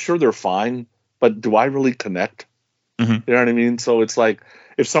movies, I'm sure they're fine, but do I really connect? Mm-hmm. You know what I mean? So it's like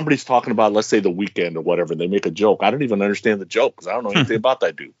if somebody's talking about, let's say, The Weeknd or whatever, and they make a joke, I don't even understand the joke because I don't know anything about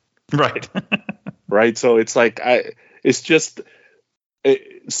that dude. Right. Right. So it's like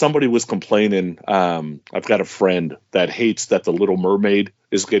somebody was complaining. I've got a friend that hates that The Little Mermaid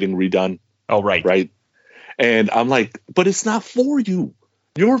is getting redone. Oh, right. Right. And I'm like, but it's not for you.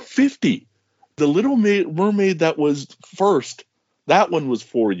 You're 50. The Little Mermaid that was first, that one was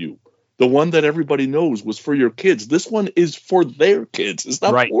for you. The one that everybody knows was for your kids. This one is for their kids. It's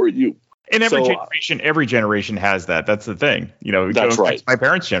not for you. And every generation has that. That's the thing. That's right. My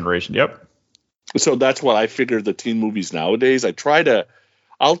parents' generation. Yep. So that's what I figure the teen movies nowadays.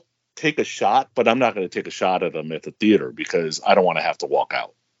 I'll take a shot, but I'm not going to take a shot at them at the theater because I don't want to have to walk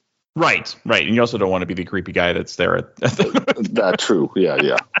out. Right. And you also don't want to be the creepy guy that's there at the That's true.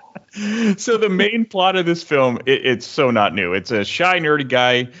 Yeah. So the main plot of this film, it's so not new. It's a shy, nerdy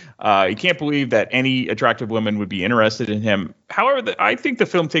guy. He can't believe that any attractive woman would be interested in him. However, I think the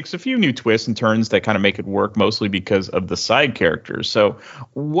film takes a few new twists and turns that kind of make it work, mostly because of the side characters. So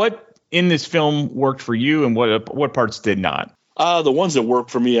what in this film worked for you and what parts did not? The ones that work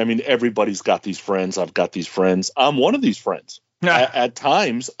for me, I mean, everybody's got these friends. I've got these friends. I'm one of these friends. At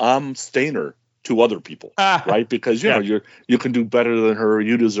times, I'm Stainer to other people, right? Because, you can do better than her.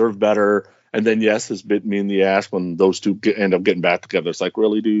 You deserve better. And then, yes, it's bit me in the ass when those two end up getting back together. It's like,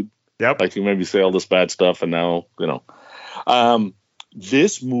 really, dude? Yep. Like, you made me say all this bad stuff, and now,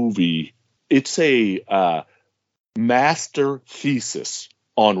 this movie, it's a master thesis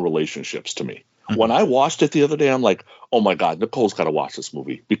on relationships to me. Mm-hmm. When I watched it the other day, I'm like, oh, my God, Nicole's got to watch this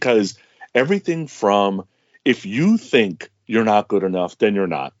movie. Because everything from if you think you're not good enough, then you're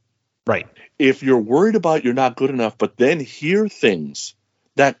not. Right. If you're worried about you're not good enough, but then hear things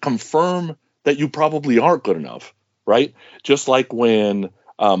that confirm that you probably aren't good enough, right? Just like when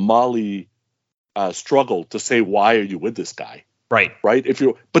Molly struggled to say, why are you with this guy? Right. Right.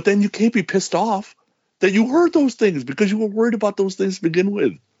 But then you can't be pissed off that you heard those things because you were worried about those things to begin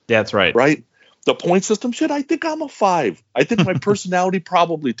with. That's right. Right. The point system, shit, I think I'm a 5. I think my personality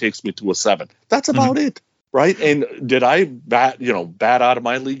probably takes me to a 7. That's about it. Right. And did I bat out of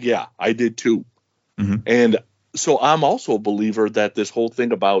my league? Yeah, I did too. Mm-hmm. And so I'm also a believer that this whole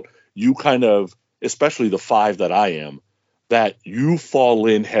thing about you kind of, especially the 5 that I am, that you fall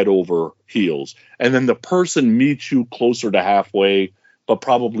in head over heels and then the person meets you closer to halfway, but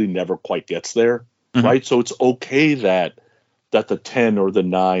probably never quite gets there. Mm-hmm. Right. So it's okay that the 10 or the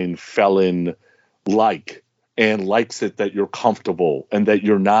 9 fell in and likes it, that you're comfortable and that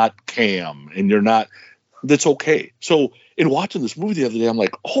you're not Cam and you're not. That's okay. So in watching this movie the other day, I'm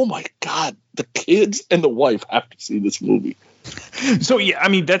like, oh my God, the kids and the wife have to see this movie. So, yeah, I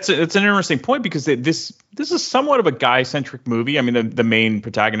mean, it's an interesting point because this is somewhat of a guy-centric movie. I mean, the main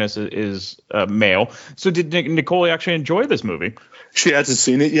protagonist is male. So did Nicole actually enjoy this movie? She hasn't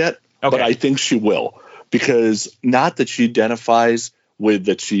seen it yet, but I think she will. Because not that she identifies with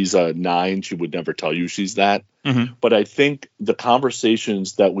that she's a 9, she would never tell you she's that. Mm-hmm. But I think the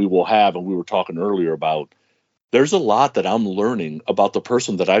conversations that we will have, and we were talking earlier about, there's a lot that I'm learning about the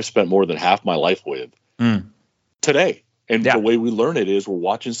person that I've spent more than half my life with today. And the way we learn it is we're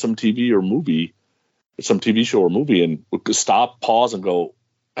watching some TV show or movie, and we could stop, pause, and go,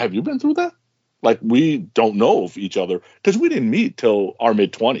 have you been through that? Like, we don't know of each other because we didn't meet till our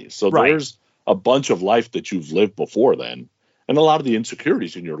mid-20s. So there's a bunch of life that you've lived before then. And a lot of the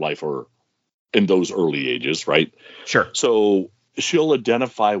insecurities in your life are in those early ages, right? Sure. So she'll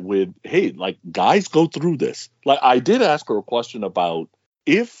identify with, hey, like, guys go through this. Like, I did ask her a question about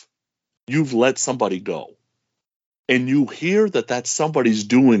if you've let somebody go and you hear that somebody's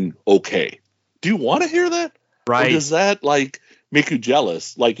doing okay. Do you want to hear that? Right. Or does that, like, make you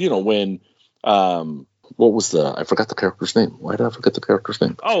jealous? Like, when what was I forgot the character's name. Why did I forget the character's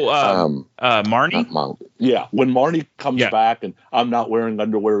name? Oh, Marnie? Yeah, when Marnie comes back and I'm not wearing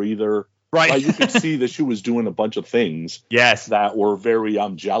underwear either. Right. You could see that she was doing a bunch of things that were very,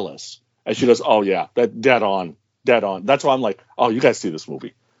 I'm jealous. And she goes, oh, yeah, that dead on. That's why I'm like, oh, you guys see this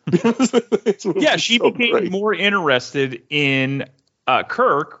movie. She became more interested in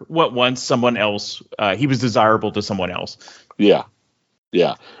Kirk once someone else, he was desirable to someone else.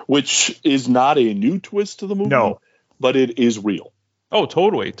 Yeah, which is not a new twist to the movie, but it is real. Oh,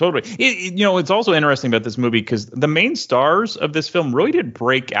 totally. It's also interesting about this movie because the main stars of this film really did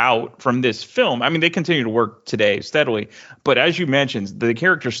break out from this film. I mean, they continue to work today steadily. But as you mentioned, the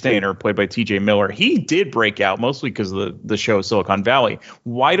character Stainer, played by T.J. Miller, he did break out mostly because of the show Silicon Valley.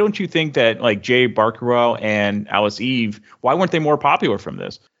 Why don't you think that, like, Jay Baruchel and Alice Eve, why weren't they more popular from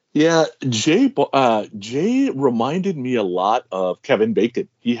this? Yeah, Jay reminded me a lot of Kevin Bacon.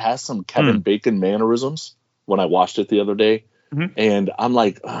 He has some Kevin Bacon mannerisms when I watched it the other day. And I'm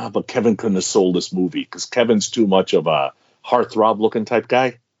like, but Kevin couldn't have sold this movie because Kevin's too much of a heartthrob looking type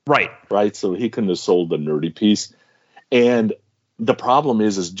guy. Right. So he couldn't have sold the nerdy piece. And the problem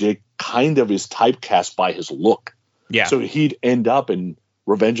is Jay kind of is typecast by his look. Yeah. So he'd end up in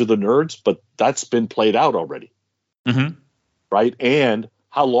Revenge of the Nerds, but that's been played out already. Right. And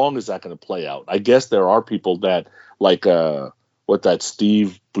how long is that going to play out? I guess there are people that like that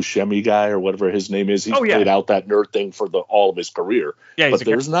Steve Buscemi guy or whatever his name is. He's played out that nerd thing for all of his career. Yeah, but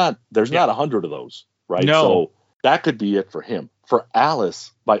there's not 100 of those, right? No. So that could be it for him. For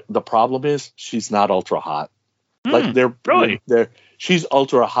Alice, but the problem is she's not ultra hot. Like she's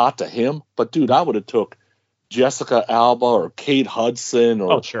ultra hot to him, but dude, I would have took Jessica Alba or Kate Hudson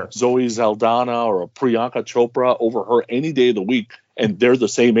or Zoe Saldana or Priyanka Chopra over her any day of the week. And they're the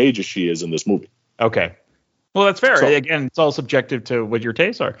same age as she is in this movie. Okay. Well, that's fair. So, again, it's all subjective to what your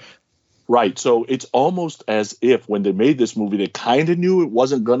tastes are. Right. So it's almost as if when they made this movie, they kind of knew it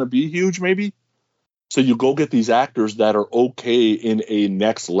wasn't going to be huge, maybe. So you go get these actors that are okay in a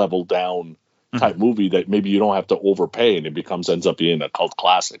next level down type movie that maybe you don't have to overpay and it ends up being a cult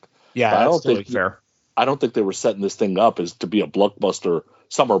classic. Yeah, that's totally fair. I don't think they were setting this thing up as to be a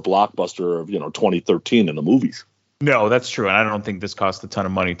summer blockbuster of 2013 in the movies. No, that's true, and I don't think this cost a ton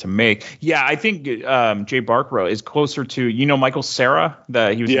of money to make. Yeah, I think Jay Baruchel is closer to Michael Cera,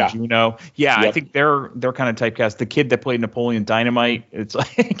 he was in Juno. Yeah, I think they're kind of typecast. The kid that played Napoleon Dynamite, it's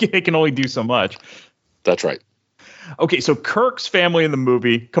like they can only do so much. That's right. Okay, so Kirk's family in the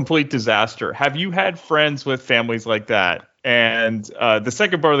movie, complete disaster. Have you had friends with families like that? And the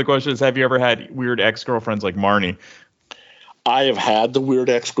second part of the question is, have you ever had weird ex-girlfriends like Marnie? I have had the weird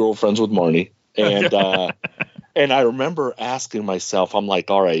ex-girlfriends with Marnie, and. And I remember asking myself, I'm like,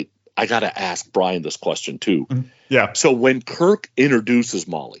 all right, I got to ask Brian this question too. Yeah. So when Kirk introduces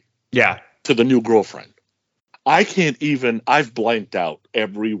Molly to the new girlfriend, I've blanked out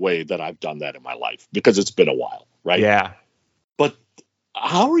every way that I've done that in my life because it's been a while, right? Yeah. But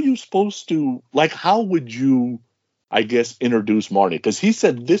how are you supposed to, how would you, I guess, introduce Marnie? Because he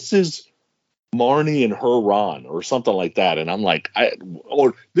said, this is Marnie and her Ron or something like that. And I'm like,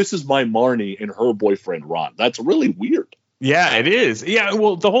 or this is my Marnie and her boyfriend Ron. That's really weird. Yeah, it is. Yeah,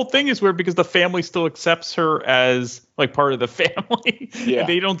 well, the whole thing is weird because the family still accepts her as part of the family. Yeah.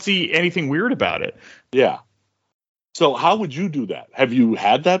 They don't see anything weird about it. Yeah. So how would you do that? Have you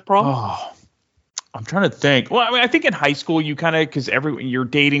had that problem? Oh, I'm trying to think. Well, I mean, I think in high school you kind of, because you're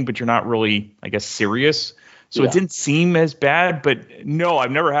dating, but you're not really, I guess, serious. So it didn't seem as bad, but no,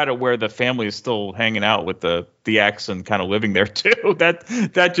 I've never had it where the family is still hanging out with the ex and kind of living there too.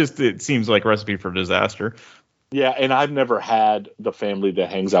 That just, it seems like a recipe for disaster. Yeah, and I've never had the family that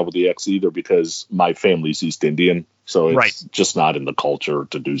hangs out with the ex either because my family's East Indian, so it's just not in the culture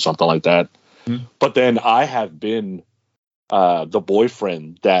to do something like that. Mm-hmm. But then I have been the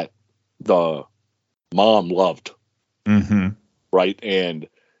boyfriend that the mom loved, right? And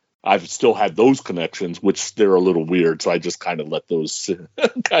I've still had those connections, which they're a little weird. So I just kind of let those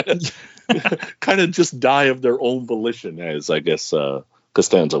kind of just die of their own volition, as I guess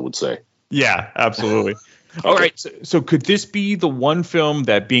Costanza would say. Yeah, absolutely. All right. So could this be the one film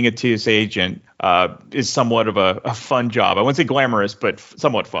that being a TSA agent is somewhat of a fun job? I wouldn't say glamorous, but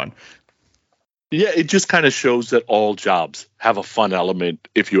somewhat fun. Yeah, it just kind of shows that all jobs have a fun element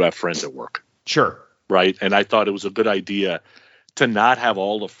if you have friends at work. Sure. Right. And I thought it was a good idea to not have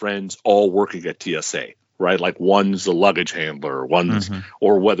all the friends all working at TSA, right? Like one's a luggage handler,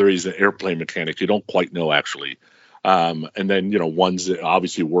 or whether he's an airplane mechanic, you don't quite know actually. And then, one's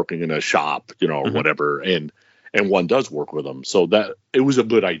obviously working in a shop, or whatever, and one does work with them. So that it was a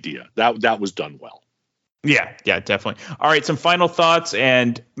good idea. That was done well. Yeah, definitely. All right, some final thoughts.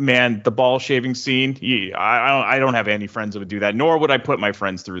 And man, the ball shaving scene. I don't have any friends that would do that, nor would I put my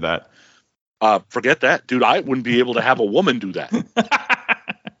friends through that. Forget that, dude. I wouldn't be able to have a woman do that.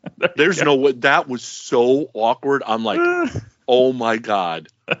 There's no way. That was so awkward. I'm like, oh my God.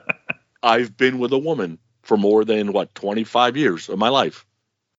 I've been with a woman for more than 25 years of my life.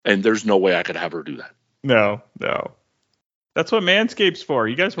 And there's no way I could have her do that. No. That's what Manscaped's for.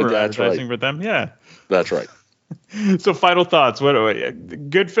 You guys were advertising for them. Yeah. That's right. So final thoughts. What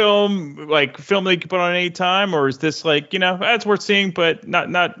good film, film that you can put on any time, or is this that's worth seeing, but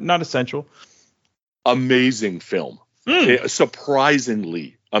not essential? Amazing film. A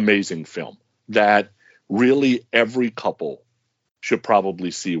surprisingly amazing film that really every couple should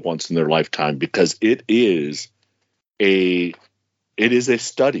probably see once in their lifetime, because it is a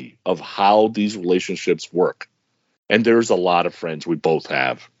study of how these relationships work. And there's a lot of friends we both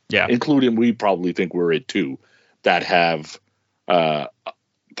have Yeah. Including, we probably think we're it too, that have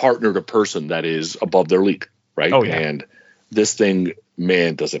partnered a person that is above their league, right? Oh, yeah. And this thing,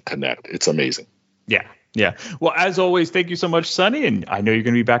 man, does it connect. It's amazing. Yeah. Yeah. Well, as always, thank you so much, Sonny. And I know you're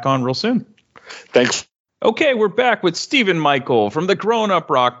going to be back on real soon. Thanks. Okay, we're back with Stephen Michael from the Grown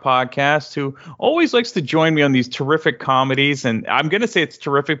Up Rock podcast, who always likes to join me on these terrific comedies. And I'm going to say it's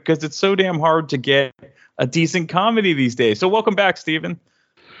terrific because it's so damn hard to get a decent comedy these days. So welcome back, Stephen.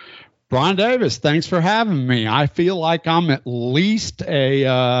 Brian Davis, thanks for having me. I feel like I'm at least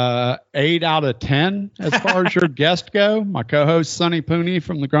a 8 out of 10 as far as your guest go. My co-host, Sonny Pooney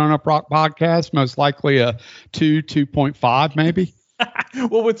from the Grown Up Rock podcast, most likely a 2.5 maybe.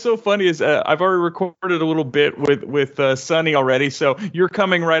 Well, what's so funny is I've already recorded a little bit with Sonny already, so you're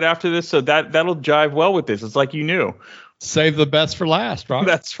coming right after this, so that'll jive well with this. It's like you knew. Save the best for last, right?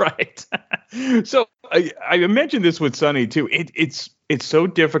 That's right. So I mentioned this with Sonny too. It's so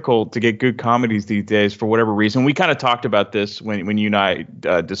difficult to get good comedies these days for whatever reason. We kind of talked about this when you and I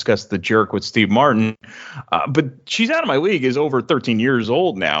discussed The Jerk with Steve Martin. But She's Out of My League is over 13 years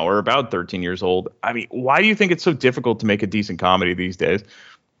old now, or about 13 years old. I mean, why do you think it's so difficult to make a decent comedy these days?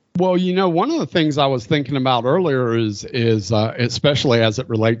 Well, one of the things I was thinking about earlier is especially as it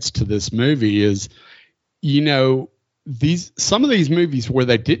relates to this movie is, some of these movies where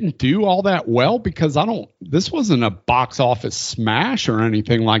they didn't do all that well, because this wasn't a box office smash or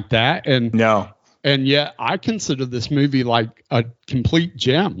anything like that. And yet I consider this movie like a complete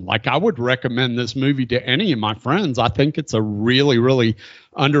gem. Like, I would recommend this movie to any of my friends. I think it's a really, really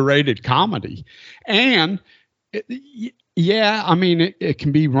underrated comedy. And it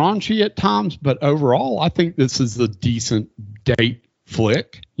can be raunchy at times, but overall I think this is a decent date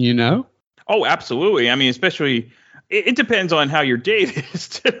flick, Oh, absolutely. I mean, especially, it depends on how your date is,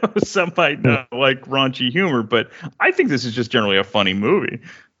 too. Some might not like raunchy humor, but I think this is just generally a funny movie.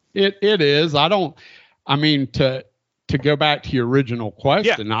 It is. To go back to your original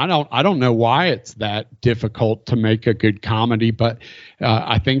question, yeah. I don't know why it's that difficult to make a good comedy, but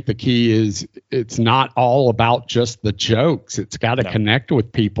I think the key is it's not all about just the jokes. It's got to connect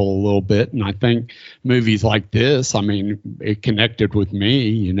with people a little bit. And I think movies like this, it connected with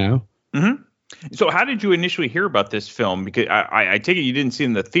me, Mm-hmm. So how did you initially hear about this film? Because I take it you didn't see it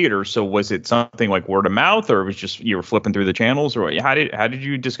in the theater. So was it something like word of mouth, or it was just you were flipping through the channels, or how did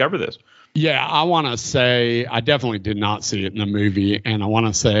you discover this? Yeah, I want to say I definitely did not see it in the movie. And I want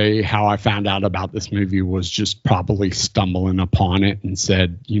to say how I found out about this movie was just probably stumbling upon it and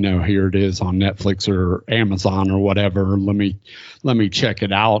said, here it is on Netflix or Amazon or whatever. Let me check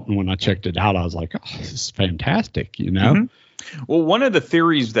it out. And when I checked it out, I was like, oh, this is fantastic, Mm-hmm. Well, one of the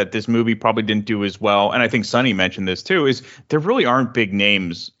theories that this movie probably didn't do as well, and I think Sonny mentioned this too, is there really aren't big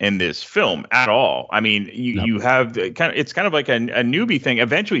names in this film at all. I mean, you have it's kind of like a newbie thing.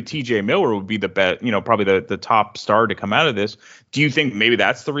 Eventually, T.J. Miller would be the best, probably the top star to come out of this. Do you think maybe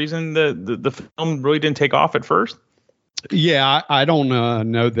that's the reason the film really didn't take off at first? Yeah, I don't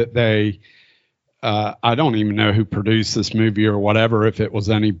know that they. I don't even know who produced this movie or whatever, if it was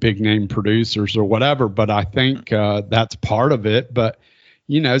any big name producers or whatever, but I think that's part of it. But,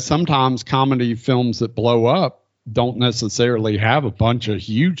 sometimes comedy films that blow up don't necessarily have a bunch of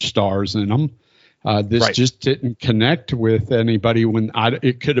huge stars in them. This just didn't connect with anybody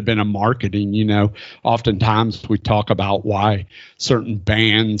it could have been a marketing, oftentimes we talk about why certain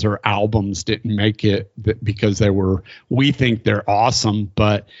bands or albums didn't make it because we think they're awesome,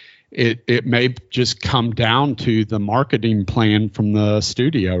 but it may just come down to the marketing plan from the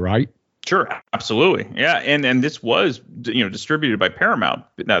studio, right? Sure, absolutely. Yeah, and this was distributed by Paramount.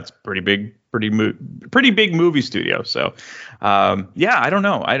 That's pretty big movie studio. So I don't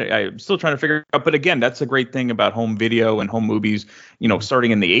know. I'm still trying to figure it out. But again, that's a great thing about home video and home movies.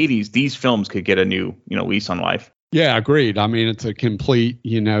 Starting in the 80s, these films could get a new lease on life. Yeah, agreed. It's a complete,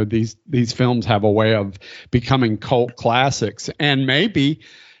 these films have a way of becoming cult classics, and maybe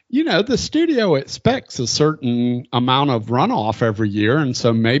the studio expects a certain amount of runoff every year. And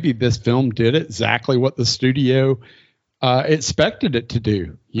so maybe this film did exactly what the studio expected it to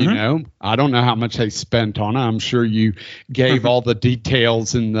do. I don't know how much they spent on it. I'm sure you gave all the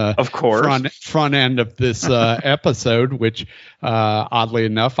details in the front end of this episode, which oddly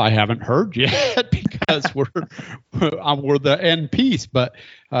enough, I haven't heard yet because we're the end piece. But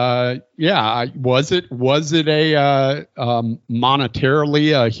was it a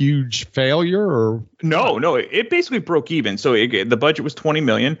monetarily a huge failure or no? It basically broke even. So the budget was $20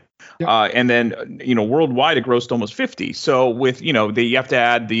 million. And then, worldwide it grossed almost 50. So with, you have to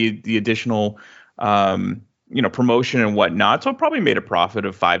add the additional, promotion and whatnot. So it probably made a profit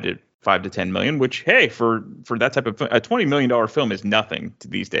of $5 $5 to $10 million, which, hey, for that type of a $20 million film is nothing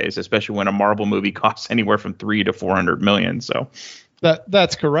these days, especially when a Marvel movie costs anywhere from $300 to $400 million. So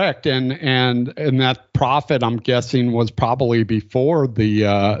that's correct, and that profit, I'm guessing, was probably before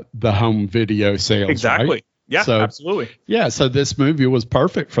the home video sales. Exactly. Right? Yeah, so, absolutely. Yeah, so this movie was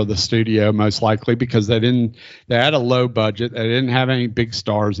perfect for the studio, most likely, because they had a low budget. They didn't have any big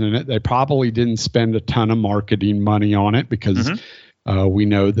stars in it. They probably didn't spend a ton of marketing money on it because we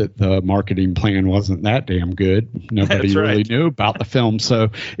know that the marketing plan wasn't that damn good. Nobody really knew about the film,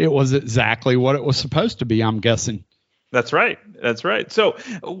 so it was exactly what it was supposed to be, I'm guessing. That's right. That's right. So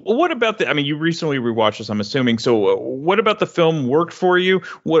what about you recently rewatched this, I'm assuming. So what about the film worked for you?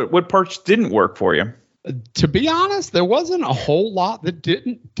 What parts didn't work for you? To be honest, there wasn't a whole lot that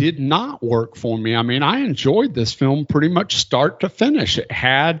did not work for me. I mean, I enjoyed this film pretty much start to finish. It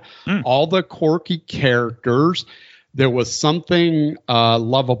had all the quirky characters. There was something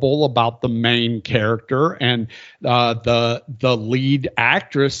lovable about the main character, and the lead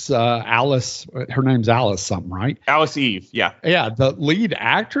actress, Alice. Her name's Alice something, right? Alice Eve. Yeah. Yeah. The lead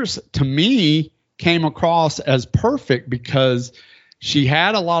actress to me came across as perfect because she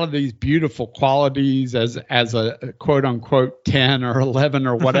had a lot of these beautiful qualities as a quote unquote 10 or 11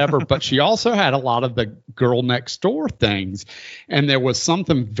 or whatever, but she also had a lot of the girl next door things. And there was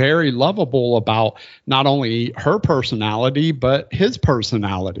something very lovable about not only her personality, but his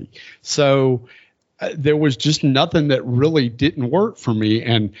personality. So there was just nothing that really didn't work for me.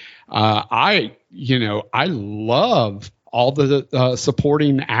 And I love all the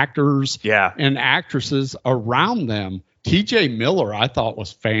supporting actors and actresses around them. T.J. Miller, I thought,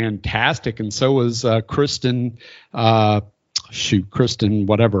 was fantastic, and so was Krysten,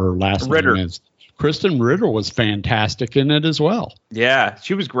 whatever her last Ritter. name is. Krysten Ritter was fantastic in it as well. Yeah,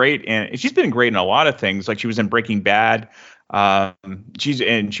 she was great, and she's been great in a lot of things. Like she was in Breaking Bad.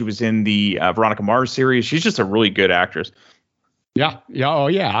 She was in the Veronica Mars series. She's just a really good actress. Yeah,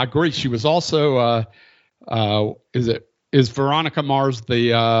 I agree. She was also is Veronica Mars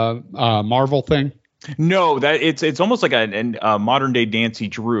the Marvel thing? No, that it's almost like a modern day Nancy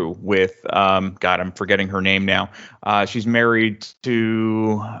Drew with God, I'm forgetting her name now. She's married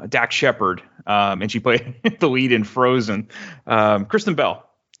to Dax Shepard, and she played the lead in Frozen. Kristen Bell.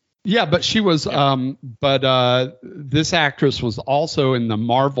 Yeah, but she was this actress was also in the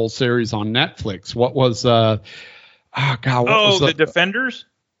Marvel series on Netflix. What was the Defenders?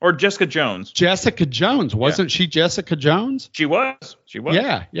 Or Jessica Jones. Jessica Jones. Wasn't she Jessica Jones? She was.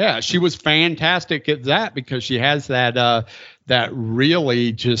 Yeah. She was fantastic at that because she has that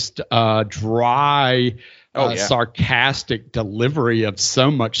really just dry, sarcastic delivery of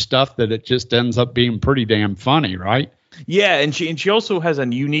so much stuff that it just ends up being pretty damn funny, right? Yeah, and she also has a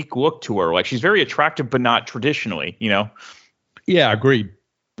unique look to her. Like she's very attractive, but not traditionally, Yeah, agreed.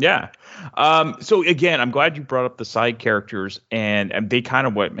 Yeah. So again, I'm glad you brought up the side characters, and they're kind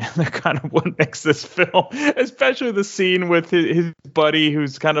of what makes this film, especially the scene with his buddy,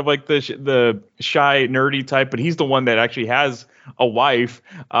 who's kind of like the shy, nerdy type, but he's the one that actually has a wife.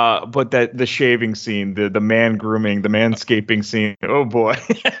 But that the shaving scene, the man grooming, the manscaping scene. Oh boy.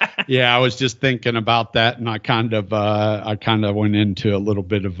 Yeah, I was just thinking about that, and I kind of went into a little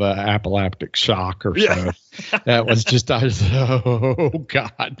bit of anaphylactic shock or so. Yeah. That was just, oh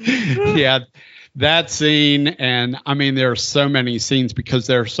God. Yeah, that scene. And I mean, there are so many scenes because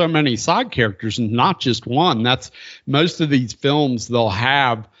there are so many side characters and not just one. That's most of these films, they'll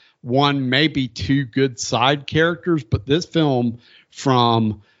have one, maybe two good side characters, but this film,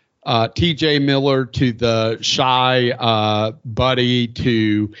 from T.J. Miller to the shy buddy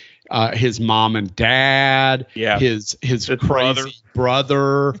to his mom and dad, his crazy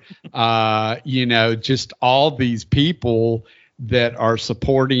brother, just all these people that are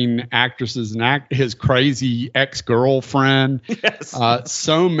supporting actresses and his crazy ex-girlfriend. Yes.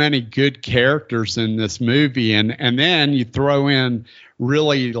 So many good characters in this movie. And then you throw in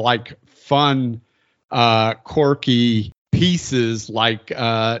really like fun, quirky pieces like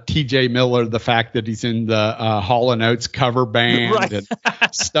T.J. Miller, the fact that he's in the Hall & Oates cover band right. and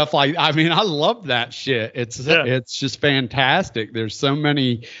stuff like. I mean, I love that shit. It's just fantastic. There's so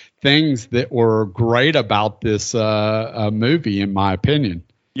many things that were great about this movie, in my opinion.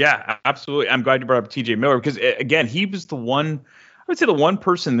 Yeah, absolutely. I'm glad you brought up T.J. Miller because again, he was the one. I would say the one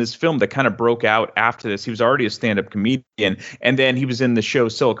person in this film that kind of broke out after this. He was already a stand-up comedian, and then he was in the show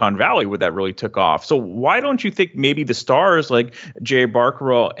Silicon Valley where that really took off. So why don't you think maybe the stars like Jay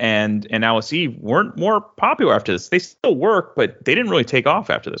Baruchel and Alice Eve weren't more popular after this? They still work, but they didn't really take off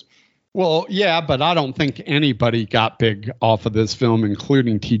after this. Well, yeah, but I don't think anybody got big off of this film,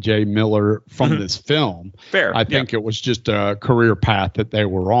 including T.J. Miller, from this film. Fair. I think it was just a career path that they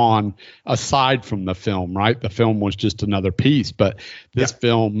were on, aside from the film, right? The film was just another piece, but this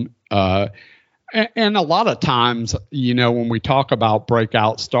film, and a lot of times, when we talk about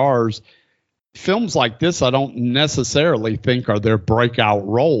breakout stars, films like this, I don't necessarily think are their breakout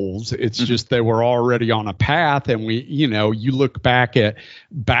roles. It's just they were already on a path. And you look back at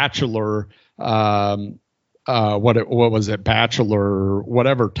Bachelor, what was it? Bachelor,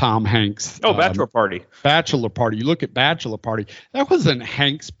 whatever Tom Hanks. Bachelor Party. Bachelor Party. You look at Bachelor Party. That wasn't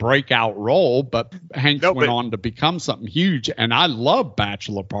Hank's breakout role, but Hanks went on to become something huge. And I love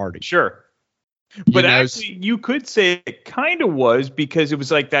Bachelor Party. Sure. But actually, you could say it kind of was, because it was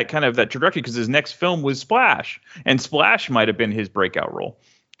like that trajectory, because his next film was Splash, and Splash might have been his breakout role.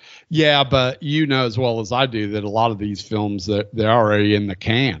 Yeah, but as well as I do that a lot of these films that they're already in the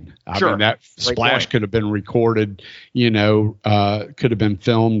can. I mean, that Splash could have been recorded, could have been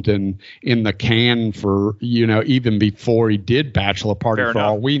filmed and in the can for, even before he did Bachelor Party. For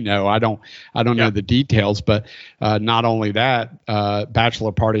all we know. I don't know the details, but not only that,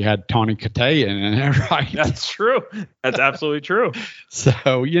 Bachelor Party had Tawny Katay in it, right? That's true. That's absolutely true.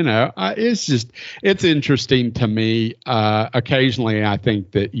 So, it's interesting to me. Occasionally, I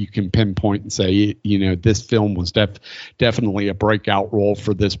think that you can pinpoint and say, this film was definitely a breakout role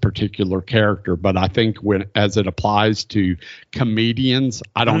for this particular character. But I think as it applies to comedians,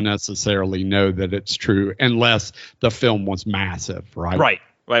 I don't necessarily know that it's true unless the film was massive, right? Right.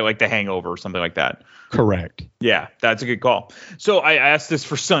 Like The Hangover or something like that. Correct. Yeah, that's a good call. So I asked this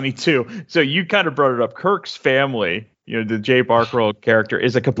for Sonny too. So you kind of brought it up. Kirk's family, the Jay Baruchel character,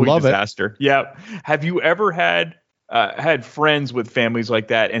 is a complete disaster. Yeah. Have you ever had friends with families like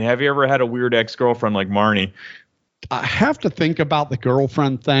that? And have you ever had a weird ex-girlfriend like Marnie? I have to think about the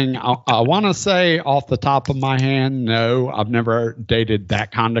girlfriend thing. I want to say off the top of my hand, no, I've never dated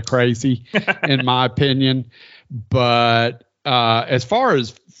that kind of crazy, in my opinion. But as far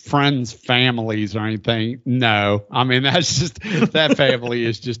as friends' families or anything, no. I mean, that's just that family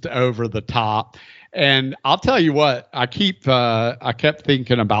is just over the top. And I'll tell you what, I kept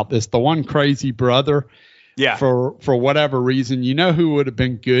thinking about this. The one crazy brother. Yeah. For whatever reason, who would have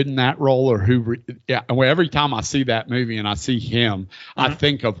been good in that role, or every time I see that movie and I see him, I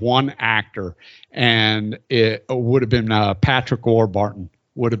think of one actor, and it would have been Patrick Warburton.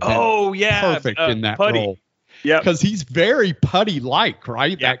 Would have been perfect in that role. Yeah. Because he's very Putty-like,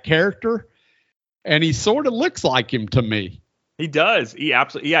 right? Yeah. That character. And he sort of looks like him to me. He does. He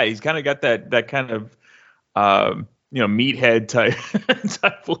absolutely. Yeah. He's kind of got that kind of, meathead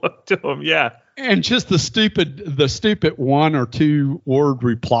type look to him. Yeah. And just the stupid one or two word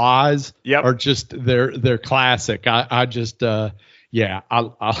replies are just they're classic. I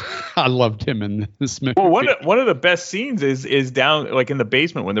loved him in this movie. Well, one of the best scenes is down like in the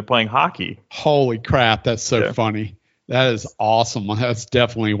basement when they're playing hockey. Holy crap, that's so funny. That is awesome. That's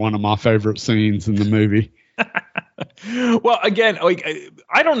definitely one of my favorite scenes in the movie. Well, again, like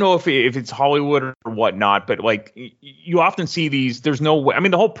I don't know if it's Hollywood or whatnot, but like you often see these. There's no way. I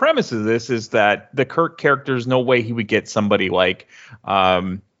mean, the whole premise of this is that the Kirk character, there's no way he would get somebody like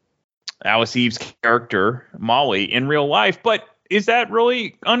Alice Eve's character Molly in real life. But is that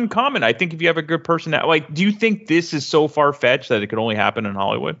really uncommon? I think if you have a good person, do you think this is so far fetched that it could only happen in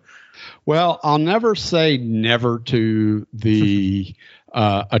Hollywood? Well, I'll never say never to the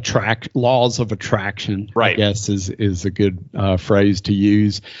laws of attraction, right. I guess is a good phrase to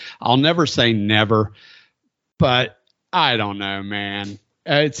use. I'll never say never, but I don't know, man.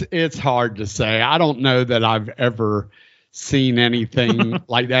 It's hard to say. I don't know that I've ever seen anything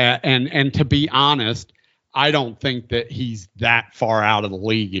like that. And to be honest, I don't think that he's that far out of the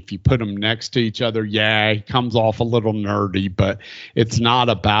league. If you put them next to each other, he comes off a little nerdy, but it's not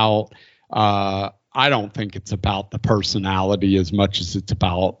about I don't think it's about the personality as much as it's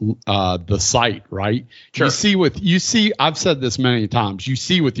about the sight, right? Sure. You see, I've said this many times, you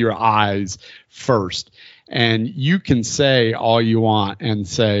see with your eyes first. And you can say all you want and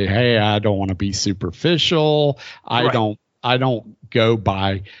say, hey, I don't want to be superficial. I don't go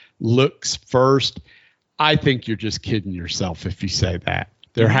by looks first. I think you're just kidding yourself if you say that.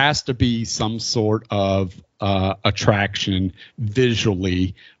 There has to be some sort of attraction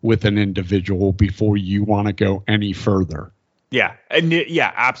visually with an individual before you want to go any further. Yeah. And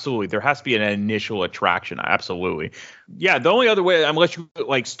yeah, absolutely. There has to be an initial attraction. Absolutely. Yeah. The only other way, unless you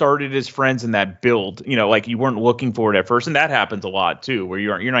like started as friends in that build, like you weren't looking for it at first. And that happens a lot too, where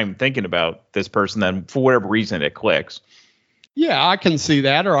you're not even thinking about this person. Then for whatever reason, it clicks. Yeah, I can see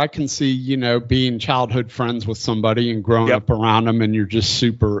that, or I can see, being childhood friends with somebody and growing up around them, and you're just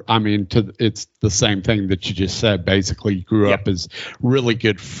super. I mean, it's the same thing that you just said. Basically, you grew up as really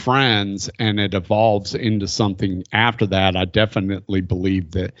good friends, and it evolves into something after that. I definitely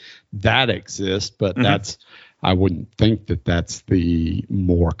believe that exists, but I wouldn't think that that's the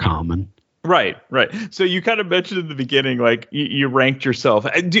more common. Right. So you kind of mentioned in the beginning, like you ranked yourself.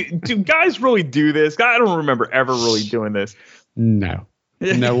 Do guys really do this? I don't remember ever really doing this. No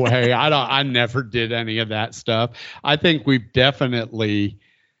way. I never did any of that stuff. I think we've definitely,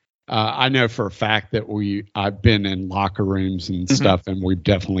 I know for a fact that I've been in locker rooms and stuff, and we've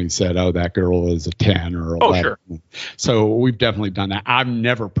definitely said, oh, that girl is a 10 or 11. Oh, sure. So we've definitely done that. I've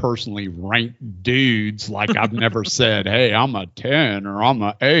never personally ranked dudes. Like I've never said, hey, I'm a 10 or I'm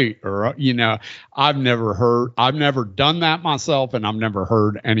a 8 or, I've never done that myself. And I've never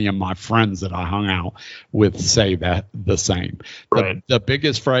heard any of my friends that I hung out with say that the same. Right. The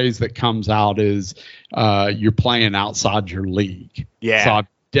biggest phrase that comes out is you're playing outside your league. Yeah. So I've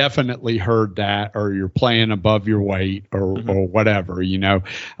definitely heard that, or you're playing above your weight or whatever,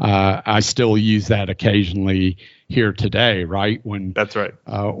 I still use that occasionally here today, right? That's right.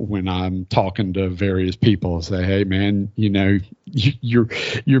 When I'm talking to various people, I say, hey man, you're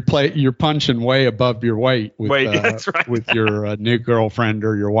punching way above your weight with your new girlfriend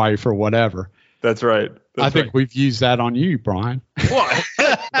or your wife or whatever. That's right. I think we've used that on you, Brian. Well,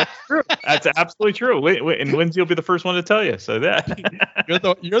 that's true. That's absolutely true. And Lindsay will be the first one to tell you. So that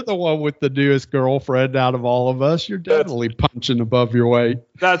you're the one with the newest girlfriend out of all of us. You're definitely punching above your weight.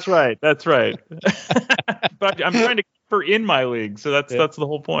 That's right. But I'm trying to keep her in my league, so that's the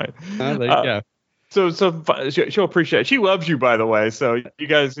whole point. There you go. So she'll appreciate it. She loves you, by the way. So you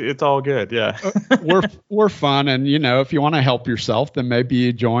guys, it's all good. Yeah. we're fun. And, if you want to help yourself, then maybe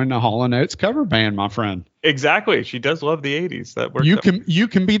you join the Hall & Oates cover band, my friend. Exactly. She does love the 80s. That works. You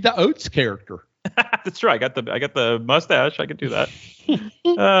can be the Oates character. That's true. I got the mustache. I can do that.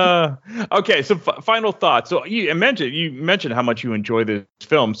 Okay. So final thoughts. So you mentioned how much you enjoy this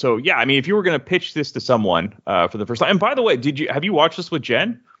film. So yeah, I mean, if you were going to pitch this to someone for the first time, and by the way, have you watched this with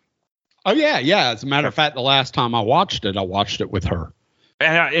Jen? Oh yeah. As a matter of fact, the last time I watched it with her.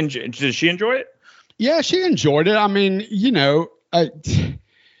 And did she enjoy it? Yeah, she enjoyed it. I mean,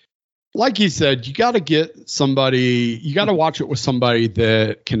 like you said, you got to get somebody. You got to watch it with somebody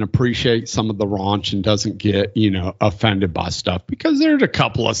that can appreciate some of the raunch and doesn't get offended by stuff, because there's a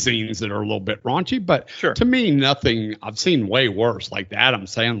couple of scenes that are a little bit raunchy. But to me, nothing. I've seen way worse. Like the Adam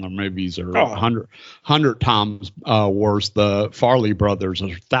Sandler movies are 100 times worse. The Farley brothers are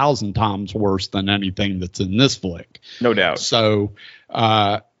 1,000 times worse than anything that's in this flick. No doubt. So,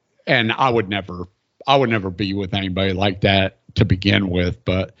 and I would never be with anybody like that to begin with,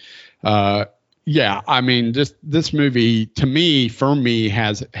 but. Yeah, I mean, this movie for me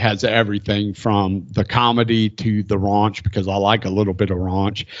has everything from the comedy to the raunch, because I like a little bit of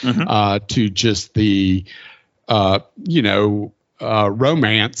raunch, to just the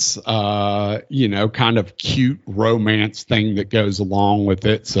romance, kind of cute romance thing that goes along with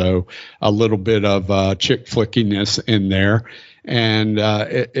it. So a little bit of chick flickiness in there, and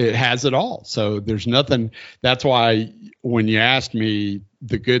it has it all. So there's nothing. That's why when you asked me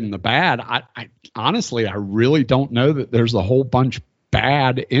the good and the bad, I honestly, I really don't know that there's a whole bunch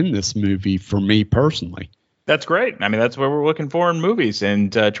bad in this movie for me personally. That's great. I mean, that's what we're looking for in movies,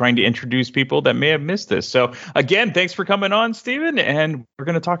 and trying to introduce people that may have missed this. So again, thanks for coming on, Stephen, and we're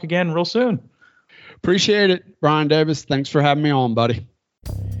going to talk again real soon. Appreciate it, Brian Davis. Thanks for having me on, buddy.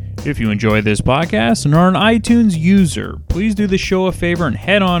 If you enjoy this podcast and are an iTunes user, please do the show a favor and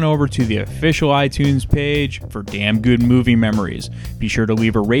head on over to the official iTunes page for Damn Good Movie Memories. Be sure to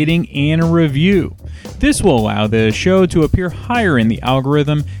leave a rating and a review. This will allow the show to appear higher in the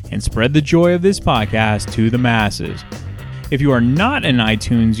algorithm and spread the joy of this podcast to the masses. If you are not an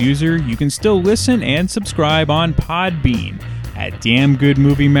iTunes user, you can still listen and subscribe on Podbean at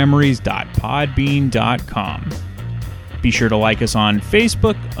damngoodmoviememories.podbean.com. Be sure to like us on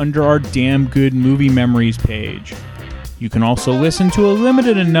Facebook under our Damn Good Movie Memories page. You can also listen to a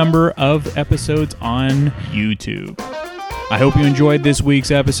limited number of episodes on YouTube. I hope you enjoyed this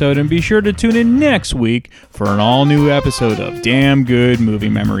week's episode, and be sure to tune in next week for an all-new episode of Damn Good Movie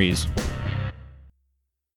Memories.